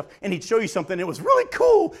show you stuff, and he'd show you something that was really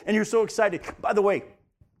cool, and you're so excited. By the way,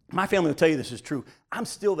 my family will tell you this is true. I'm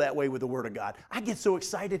still that way with the Word of God. I get so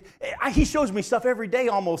excited. He shows me stuff every day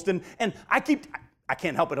almost, and I can't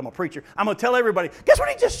help it. I'm a preacher. I'm going to tell everybody, guess what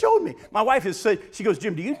he just showed me? My wife has said, she goes,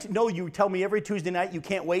 Jim, do you know you tell me every Tuesday night you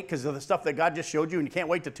can't wait because of the stuff that God just showed you, and you can't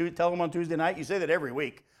wait to tell him on Tuesday night? You say that every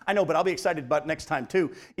week. I know, but I'll be excited about next time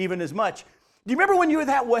too, even as much. Do you remember when you were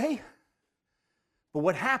that way? But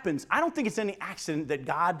what happens, I don't think it's any accident that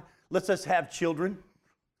God lets us have children.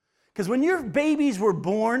 Because when your babies were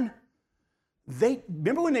born,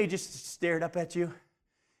 remember when they just stared up at you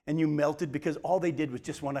and you melted because all they did was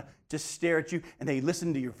just want to just stare at you, and they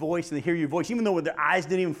listened to your voice and they hear your voice. Even though their eyes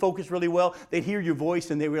didn't even focus really well, they'd hear your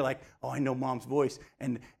voice and they were like, oh, I know mom's voice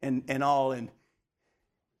and all. And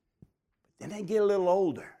then they get a little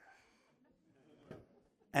older.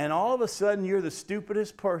 And all of a sudden you're the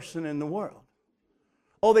stupidest person in the world.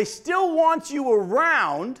 Oh, they still want you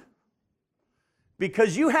around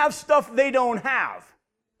because you have stuff they don't have.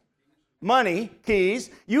 Money,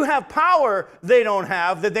 keys. You have power they don't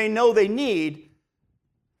have that they know they need.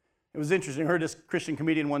 It was interesting. I heard this Christian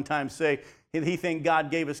comedian one time say he thinks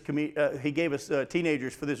God gave us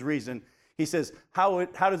teenagers for this reason. He says, how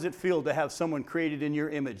does it feel to have someone created in your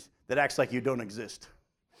image that acts like you don't exist?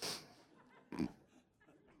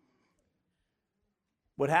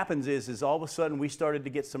 What happens is all of a sudden we started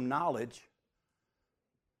to get some knowledge,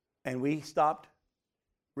 and we stopped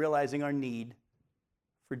realizing our need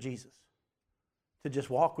for Jesus, to just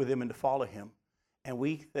walk with him and to follow him. And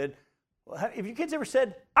we said, well, have your kids ever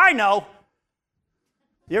said, I know?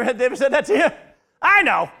 They ever said that to you? I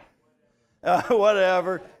know.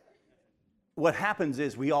 Whatever. What happens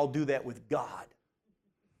is we all do that with God.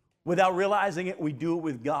 Without realizing it, we do it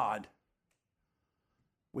with God.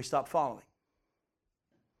 We stop following.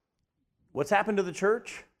 What's happened to the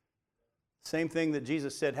church? Same thing that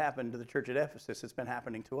Jesus said happened to the church at Ephesus. It's been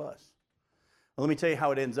happening to us. Well, let me tell you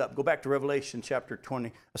how it ends up. Go back to Revelation chapter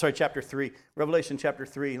 3. Revelation chapter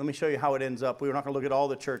 3. Let me show you how it ends up. We're not going to look at all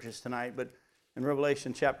the churches tonight, but in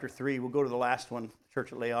Revelation chapter 3, we'll go to the last one,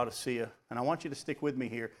 church at Laodicea. And I want you to stick with me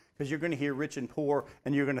here, because you're going to hear rich and poor,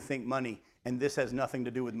 and you're going to think money. And this has nothing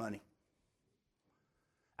to do with money.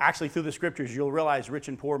 Actually, through the scriptures, you'll realize rich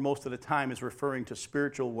and poor most of the time is referring to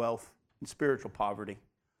spiritual wealth and spiritual poverty.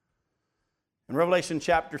 In Revelation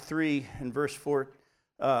chapter 3 and verse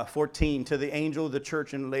 14, to the angel of the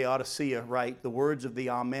church in Laodicea write the words of the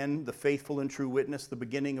Amen, the faithful and true witness, the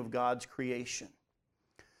beginning of God's creation.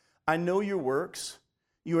 I know your works.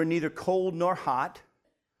 You are neither cold nor hot.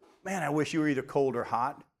 Man, I wish you were either cold or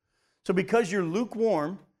hot. So because you're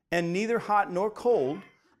lukewarm and neither hot nor cold,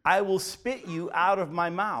 I will spit you out of my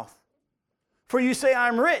mouth. For you say,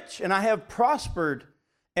 I'm rich and I have prospered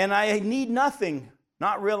and I need nothing,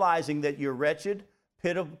 not realizing that you're wretched,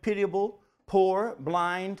 pitiable, poor,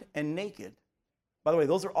 blind, and naked. By the way,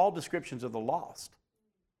 those are all descriptions of the lost.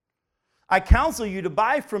 I counsel you to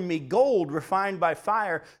buy from me gold refined by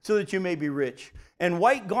fire so that you may be rich, and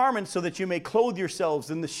white garments so that you may clothe yourselves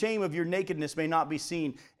and the shame of your nakedness may not be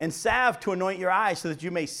seen, and salve to anoint your eyes so that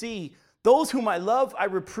you may see. Those whom I love I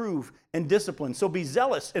reprove and discipline, so be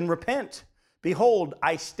zealous and repent. Behold,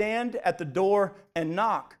 I stand at the door and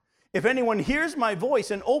knock. If anyone hears my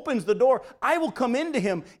voice and opens the door, I will come into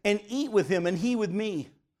him and eat with him and he with me.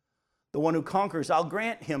 The one who conquers, I'll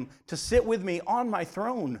grant him to sit with me on my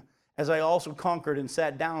throne, as I also conquered and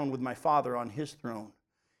sat down with my Father on his throne.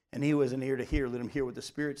 And he who has an ear to hear, let him hear what the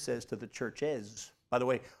Spirit says to the churches. By the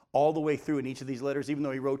way, all the way through in each of these letters, even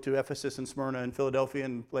though he wrote to Ephesus and Smyrna and Philadelphia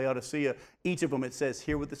and Laodicea, each of them it says,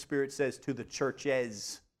 hear what the Spirit says to the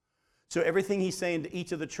churches. So everything he's saying to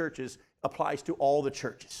each of the churches applies to all the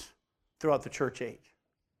churches throughout the church age.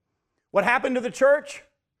 What happened to the church?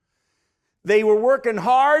 They were working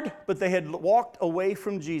hard, but they had walked away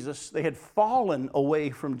from Jesus. They had fallen away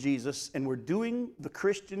from Jesus and were doing the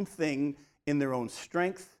Christian thing in their own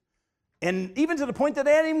strength. And even to the point that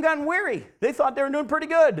they hadn't even gotten weary. They thought they were doing pretty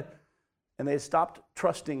good. And they had stopped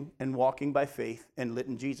trusting and walking by faith and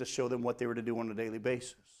letting Jesus show them what they were to do on a daily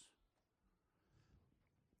basis.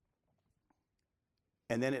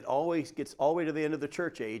 And then it always gets all the way to the end of the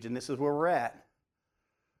church age, and this is where we're at,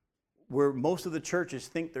 where most of the churches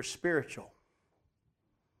think they're spiritual,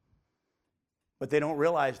 but they don't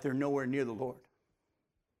realize they're nowhere near the Lord.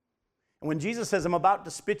 And when Jesus says, I'm about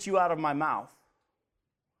to spit you out of my mouth,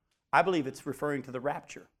 I believe it's referring to the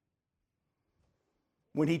rapture.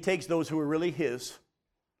 When he takes those who are really his,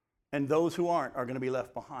 and those who aren't are going to be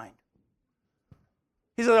left behind.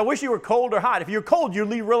 He says, I wish you were cold or hot. If you're cold, you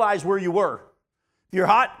realize where you were. If you're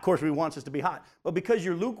hot, of course, he wants us to be hot. But because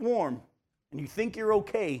you're lukewarm and you think you're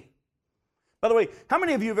okay. By the way, how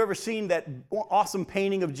many of you have ever seen that awesome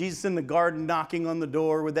painting of Jesus in the garden knocking on the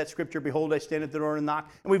door with that scripture, behold, I stand at the door and knock?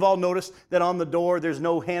 And we've all noticed that on the door, there's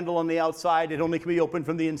no handle on the outside. It only can be opened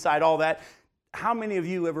from the inside, all that. How many of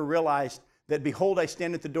you ever realized that behold, I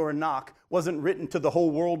stand at the door and knock wasn't written to the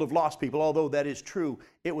whole world of lost people, although that is true.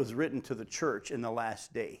 It was written to the church in the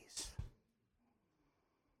last days.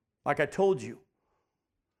 Like I told you,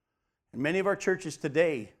 in many of our churches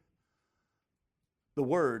today, the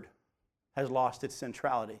word has lost its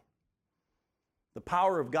centrality. The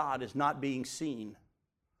power of God is not being seen.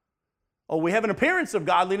 Oh, we have an appearance of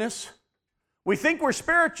godliness. We think we're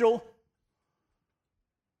spiritual,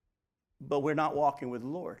 but we're not walking with the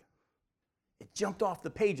Lord. It jumped off the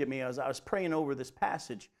page at me as I was praying over this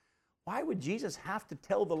passage. Why would Jesus have to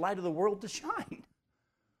tell the light of the world to shine?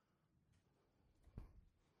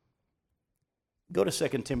 Go to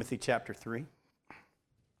 2 Timothy chapter 3.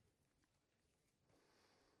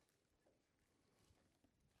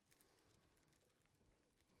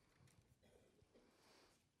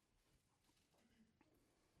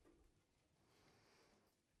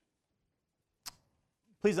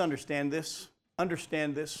 Please understand this,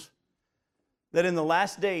 that in the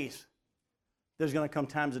last days, there's going to come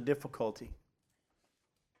times of difficulty.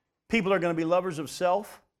 People are going to be lovers of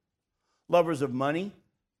self, lovers of money.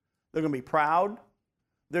 They're going to be proud.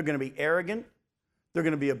 They're going to be arrogant. They're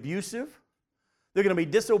going to be abusive. They're going to be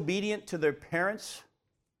disobedient to their parents,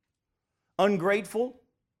 ungrateful,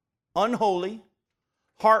 unholy,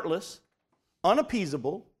 heartless,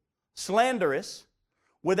 unappeasable, slanderous,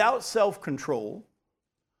 without self-control,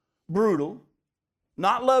 brutal,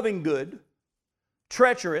 not loving good,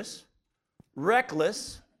 treacherous,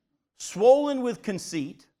 reckless, swollen with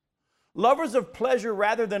conceit, lovers of pleasure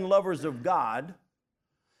rather than lovers of God,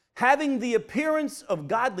 having the appearance of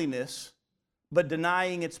godliness, but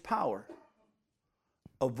denying its power.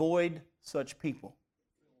 Avoid such people.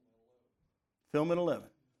 Film at 11.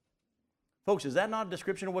 Folks, is that not a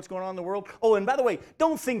description of what's going on in the world? Oh, and by the way,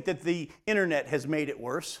 don't think that the internet has made it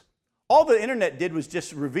worse. All the internet did was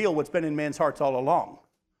just reveal what's been in man's hearts all along.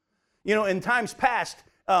 You know, in times past,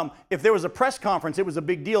 if there was a press conference, it was a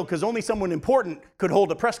big deal because only someone important could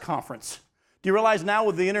hold a press conference. Do you realize now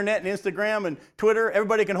with the internet and Instagram and Twitter,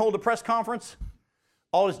 everybody can hold a press conference?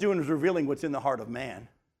 All it's doing is revealing what's in the heart of man.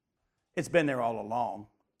 It's been there all along.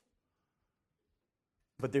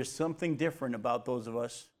 But there's something different about those of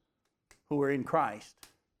us who are in Christ,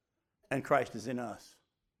 and Christ is in us.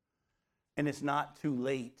 And it's not too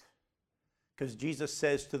late, because Jesus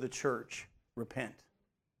says to the church, repent.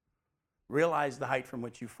 Realize the height from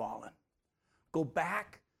which you've fallen. Go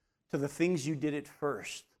back to the things you did at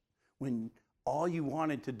first, when all you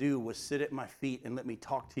wanted to do was sit at my feet and let me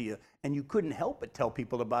talk to you, and you couldn't help but tell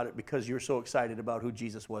people about it because you're so excited about who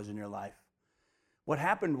Jesus was in your life. What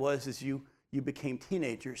happened was you became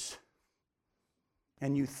teenagers,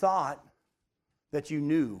 and you thought that you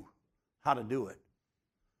knew how to do it.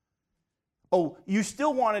 Oh, you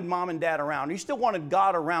still wanted mom and dad around. You still wanted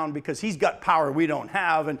God around because he's got power we don't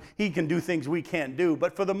have and he can do things we can't do.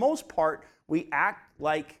 But for the most part, we act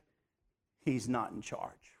like he's not in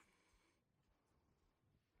charge.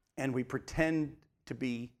 And we pretend to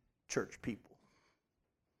be church people.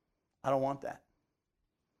 I don't want that.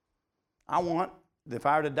 I want, if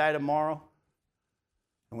I were to die tomorrow,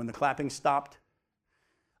 and when the clapping stopped,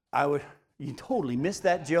 you totally missed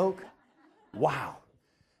that joke? Wow.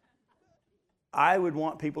 I would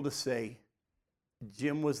want people to say,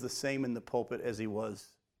 Jim was the same in the pulpit as he was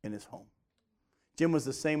in his home. Jim was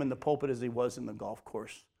the same in the pulpit as he was in the golf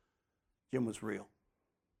course. Jim was real.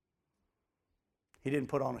 He didn't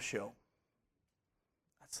put on a show.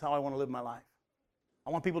 That's how I want to live my life.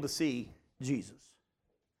 I want people to see Jesus.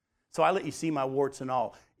 So I let you see my warts and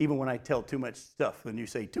all, even when I tell too much stuff and you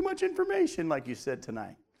say, too much information, like you said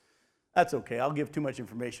tonight. That's okay. I'll give too much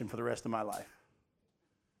information for the rest of my life.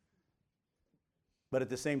 But at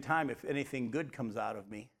the same time, if anything good comes out of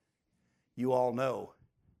me, you all know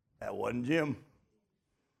that wasn't Jim.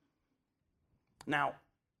 Now,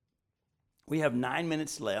 we have 9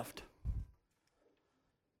 minutes left.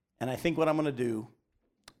 And I think what I'm going to do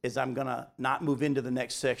is I'm going to not move into the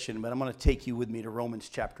next section, but I'm going to take you with me to Romans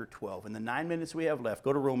chapter 12. In the 9 minutes we have left,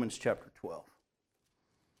 go to Romans chapter 12.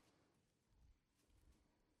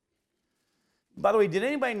 By the way, did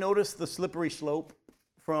anybody notice the slippery slope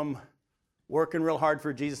from working real hard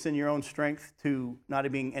for Jesus in your own strength to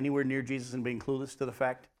not being anywhere near Jesus and being clueless to the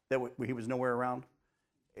fact that he was nowhere around?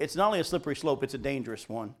 It's not only a slippery slope, it's a dangerous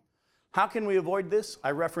one. How can we avoid this?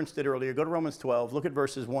 I referenced it earlier. Go to Romans 12. Look at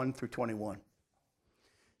verses 1 through 21.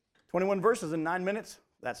 21 verses in 9 minutes?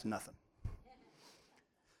 That's nothing.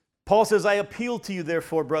 Paul says, I appeal to you,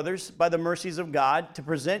 therefore, brothers, by the mercies of God, to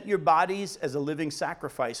present your bodies as a living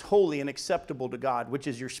sacrifice, holy and acceptable to God, which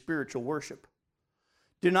is your spiritual worship.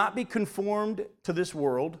 Do not be conformed to this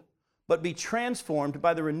world, but be transformed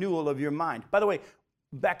by the renewal of your mind. By the way,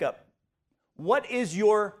 back up. What is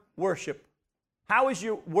your worship? How is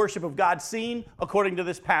your worship of God seen according to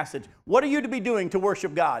this passage? What are you to be doing to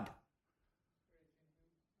worship God?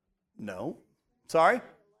 No. Sorry?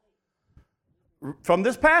 From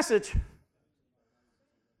this passage,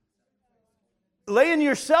 laying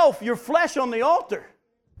yourself, your flesh on the altar.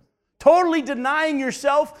 Totally denying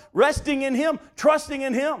yourself, resting in Him, trusting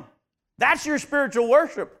in Him. That's your spiritual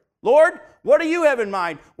worship. Lord, what do you have in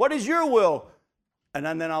mind? What is your will? And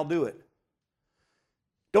then I'll do it.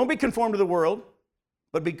 Don't be conformed to the world,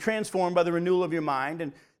 but be transformed by the renewal of your mind,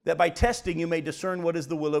 and that by testing you may discern what is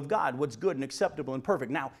the will of God, what's good and acceptable and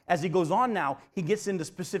perfect. Now, as he goes on now, he gets into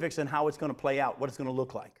specifics on how it's going to play out, what it's going to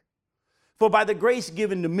look like. For by the grace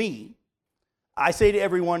given to me, I say to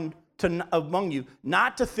everyone among you,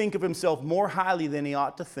 not to think of himself more highly than he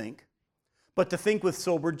ought to think, but to think with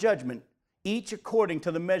sober judgment, each according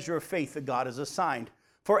to the measure of faith that God has assigned.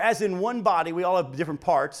 For as in one body we all have different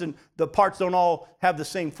parts, and the parts don't all have the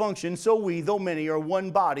same function, so we, though many, are one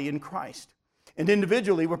body in Christ. And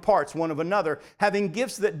individually we're parts one of another, having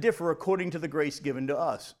gifts that differ according to the grace given to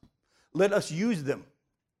us. Let us use them.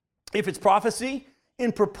 If it's prophecy,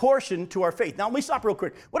 in proportion to our faith. Now let me stop real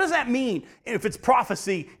quick. What does that mean if it's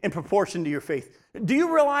prophecy in proportion to your faith? Do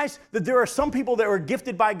you realize that there are some people that are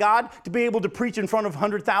gifted by God to be able to preach in front of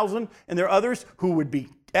 100,000, and there are others who would be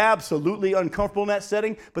absolutely uncomfortable in that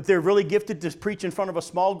setting, but they're really gifted to preach in front of a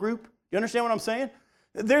small group? You understand what I'm saying?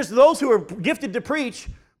 There's those who are gifted to preach,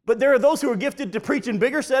 but there are those who are gifted to preach in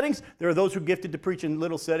bigger settings. There are those who are gifted to preach in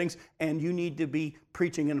little settings, and you need to be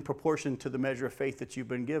preaching in proportion to the measure of faith that you've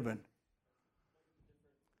been given.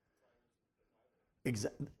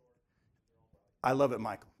 Exactly. I love it,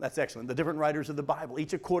 Michael. That's excellent. The different writers of the Bible,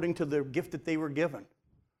 each according to the gift that they were given.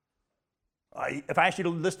 If I asked you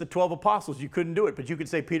to list the 12 apostles, you couldn't do it, but you could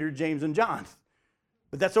say Peter, James, and John.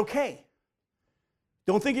 But that's okay.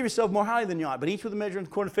 Don't think of yourself more highly than you ought, but each with a measure and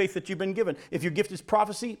according to faith that you've been given. If your gift is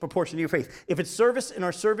prophecy, proportion to your faith. If it's service in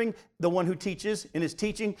our serving, the one who teaches in his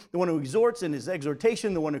teaching, the one who exhorts in his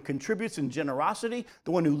exhortation, the one who contributes in generosity,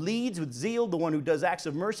 the one who leads with zeal, the one who does acts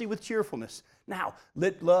of mercy with cheerfulness. Now,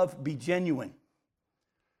 let love be genuine.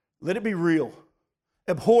 Let it be real.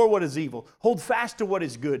 Abhor what is evil. Hold fast to what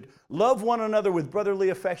is good. Love one another with brotherly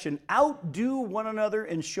affection. Outdo one another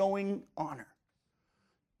in showing honor.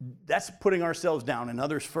 That's putting ourselves down and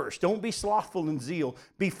others first. Don't be slothful in zeal.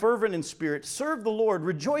 Be fervent in spirit. Serve the Lord.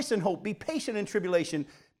 Rejoice in hope. Be patient in tribulation.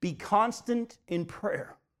 Be constant in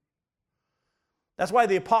prayer. That's why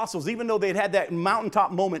the apostles, even though they'd had that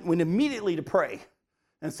mountaintop moment, went immediately to pray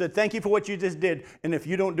and said, thank you for what you just did. And if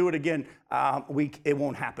you don't do it again, it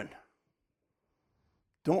won't happen.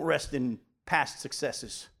 Don't rest in past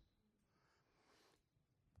successes.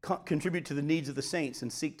 Contribute to the needs of the saints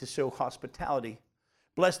and seek to show hospitality.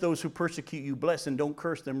 Bless those who persecute you. Bless and don't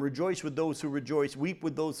curse them. Rejoice with those who rejoice. Weep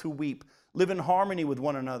with those who weep. Live in harmony with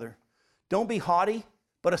one another. Don't be haughty,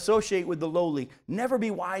 but associate with the lowly. Never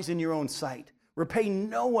be wise in your own sight. Repay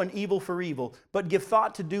no one evil for evil, but give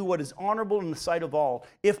thought to do what is honorable in the sight of all.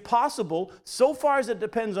 If possible, so far as it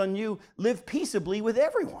depends on you, live peaceably with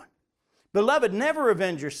everyone. Beloved, never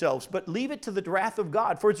avenge yourselves, but leave it to the wrath of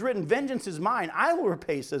God. For it's written, vengeance is mine, I will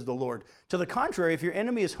repay, says the Lord. To the contrary, if your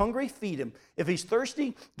enemy is hungry, feed him. If he's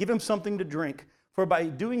thirsty, give him something to drink. For by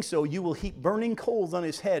doing so, you will heap burning coals on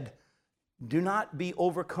his head. Do not be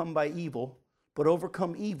overcome by evil, but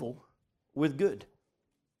overcome evil with good.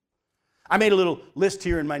 I made a little list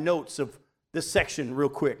here in my notes of this section real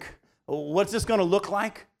quick. What's this going to look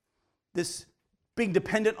like? This being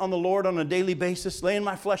dependent on the Lord on a daily basis, laying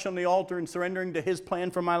my flesh on the altar and surrendering to His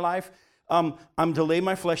plan for my life. I'm to lay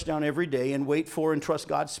my flesh down every day and wait for and trust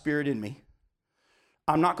God's Spirit in me.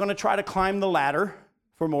 I'm not going to try to climb the ladder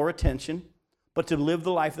for more attention, but to live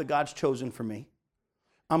the life that God's chosen for me.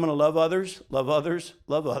 I'm going to love others, love others,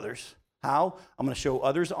 love others. How? I'm going to show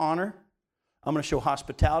others honor. I'm going to show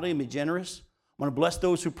hospitality and be generous. I'm going to bless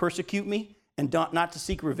those who persecute me and not to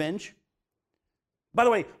seek revenge. By the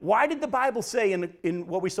way, why did the Bible say in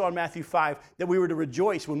what we saw in Matthew 5 that we were to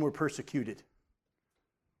rejoice when we're persecuted?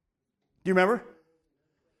 Do you remember?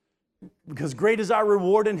 Because great is our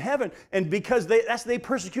reward in heaven. And because they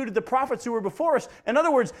persecuted the prophets who were before us. In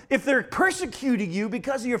other words, if they're persecuting you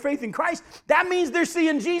because of your faith in Christ, that means they're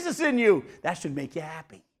seeing Jesus in you. That should make you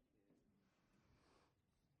happy.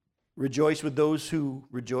 Rejoice with those who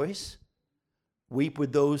rejoice. Weep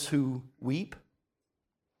with those who weep.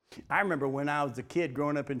 I remember when I was a kid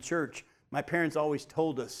growing up in church, my parents always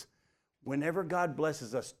told us, whenever God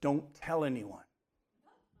blesses us, don't tell anyone.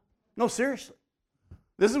 No, seriously.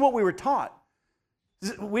 This is what we were taught.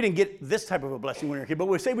 We didn't get this type of a blessing when we were a kid, but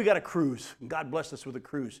we say we got a cruise, and God blessed us with a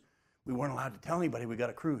cruise. We weren't allowed to tell anybody we got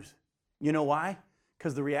a cruise. You know why?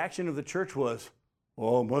 Because the reaction of the church was,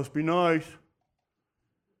 oh, it must be nice.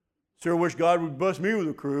 Sure wish God would bless me with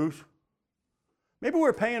a cruise. Maybe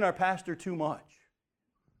we're paying our pastor too much.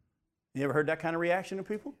 You ever heard that kind of reaction of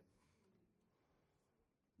people?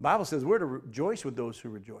 The Bible says we're to rejoice with those who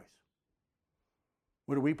rejoice.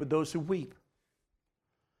 We're to weep with those who weep.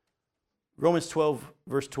 Romans 12,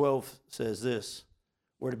 verse 12 says this,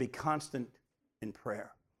 we're to be constant in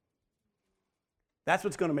prayer. That's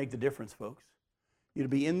what's going to make the difference, folks. You're to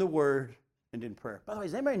be in the Word and in prayer. By the way,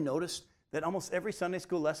 has anybody noticed that almost every Sunday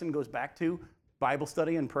school lesson goes back to Bible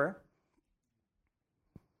study and prayer?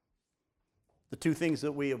 The two things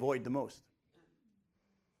that we avoid the most.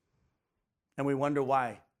 And we wonder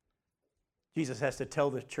why Jesus has to tell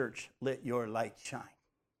the church, let your light shine.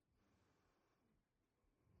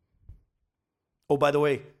 Oh, by the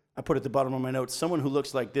way, I put at the bottom of my notes, someone who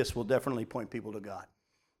looks like this will definitely point people to God.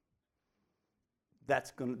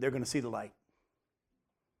 They're going to see the light.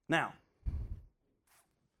 Now,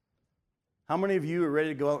 how many of you are ready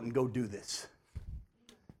to go out and go do this?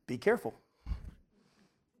 Be careful.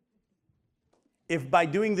 If by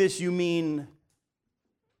doing this you mean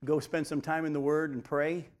go spend some time in the Word and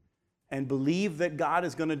pray and believe that God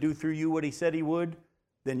is going to do through you what He said He would,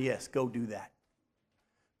 then yes, go do that.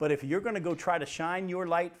 But if you're going to go try to shine your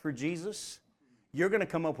light for Jesus, you're going to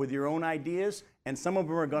come up with your own ideas, and some of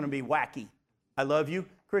them are going to be wacky. I love you.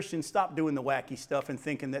 Christians, stop doing the wacky stuff and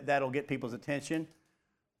thinking that that'll get people's attention.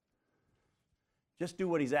 Just do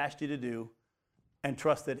what He's asked you to do and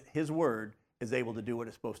trust that His Word is able to do what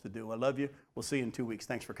it's supposed to do. I love you. We'll see you in 2 weeks.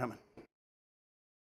 Thanks for coming.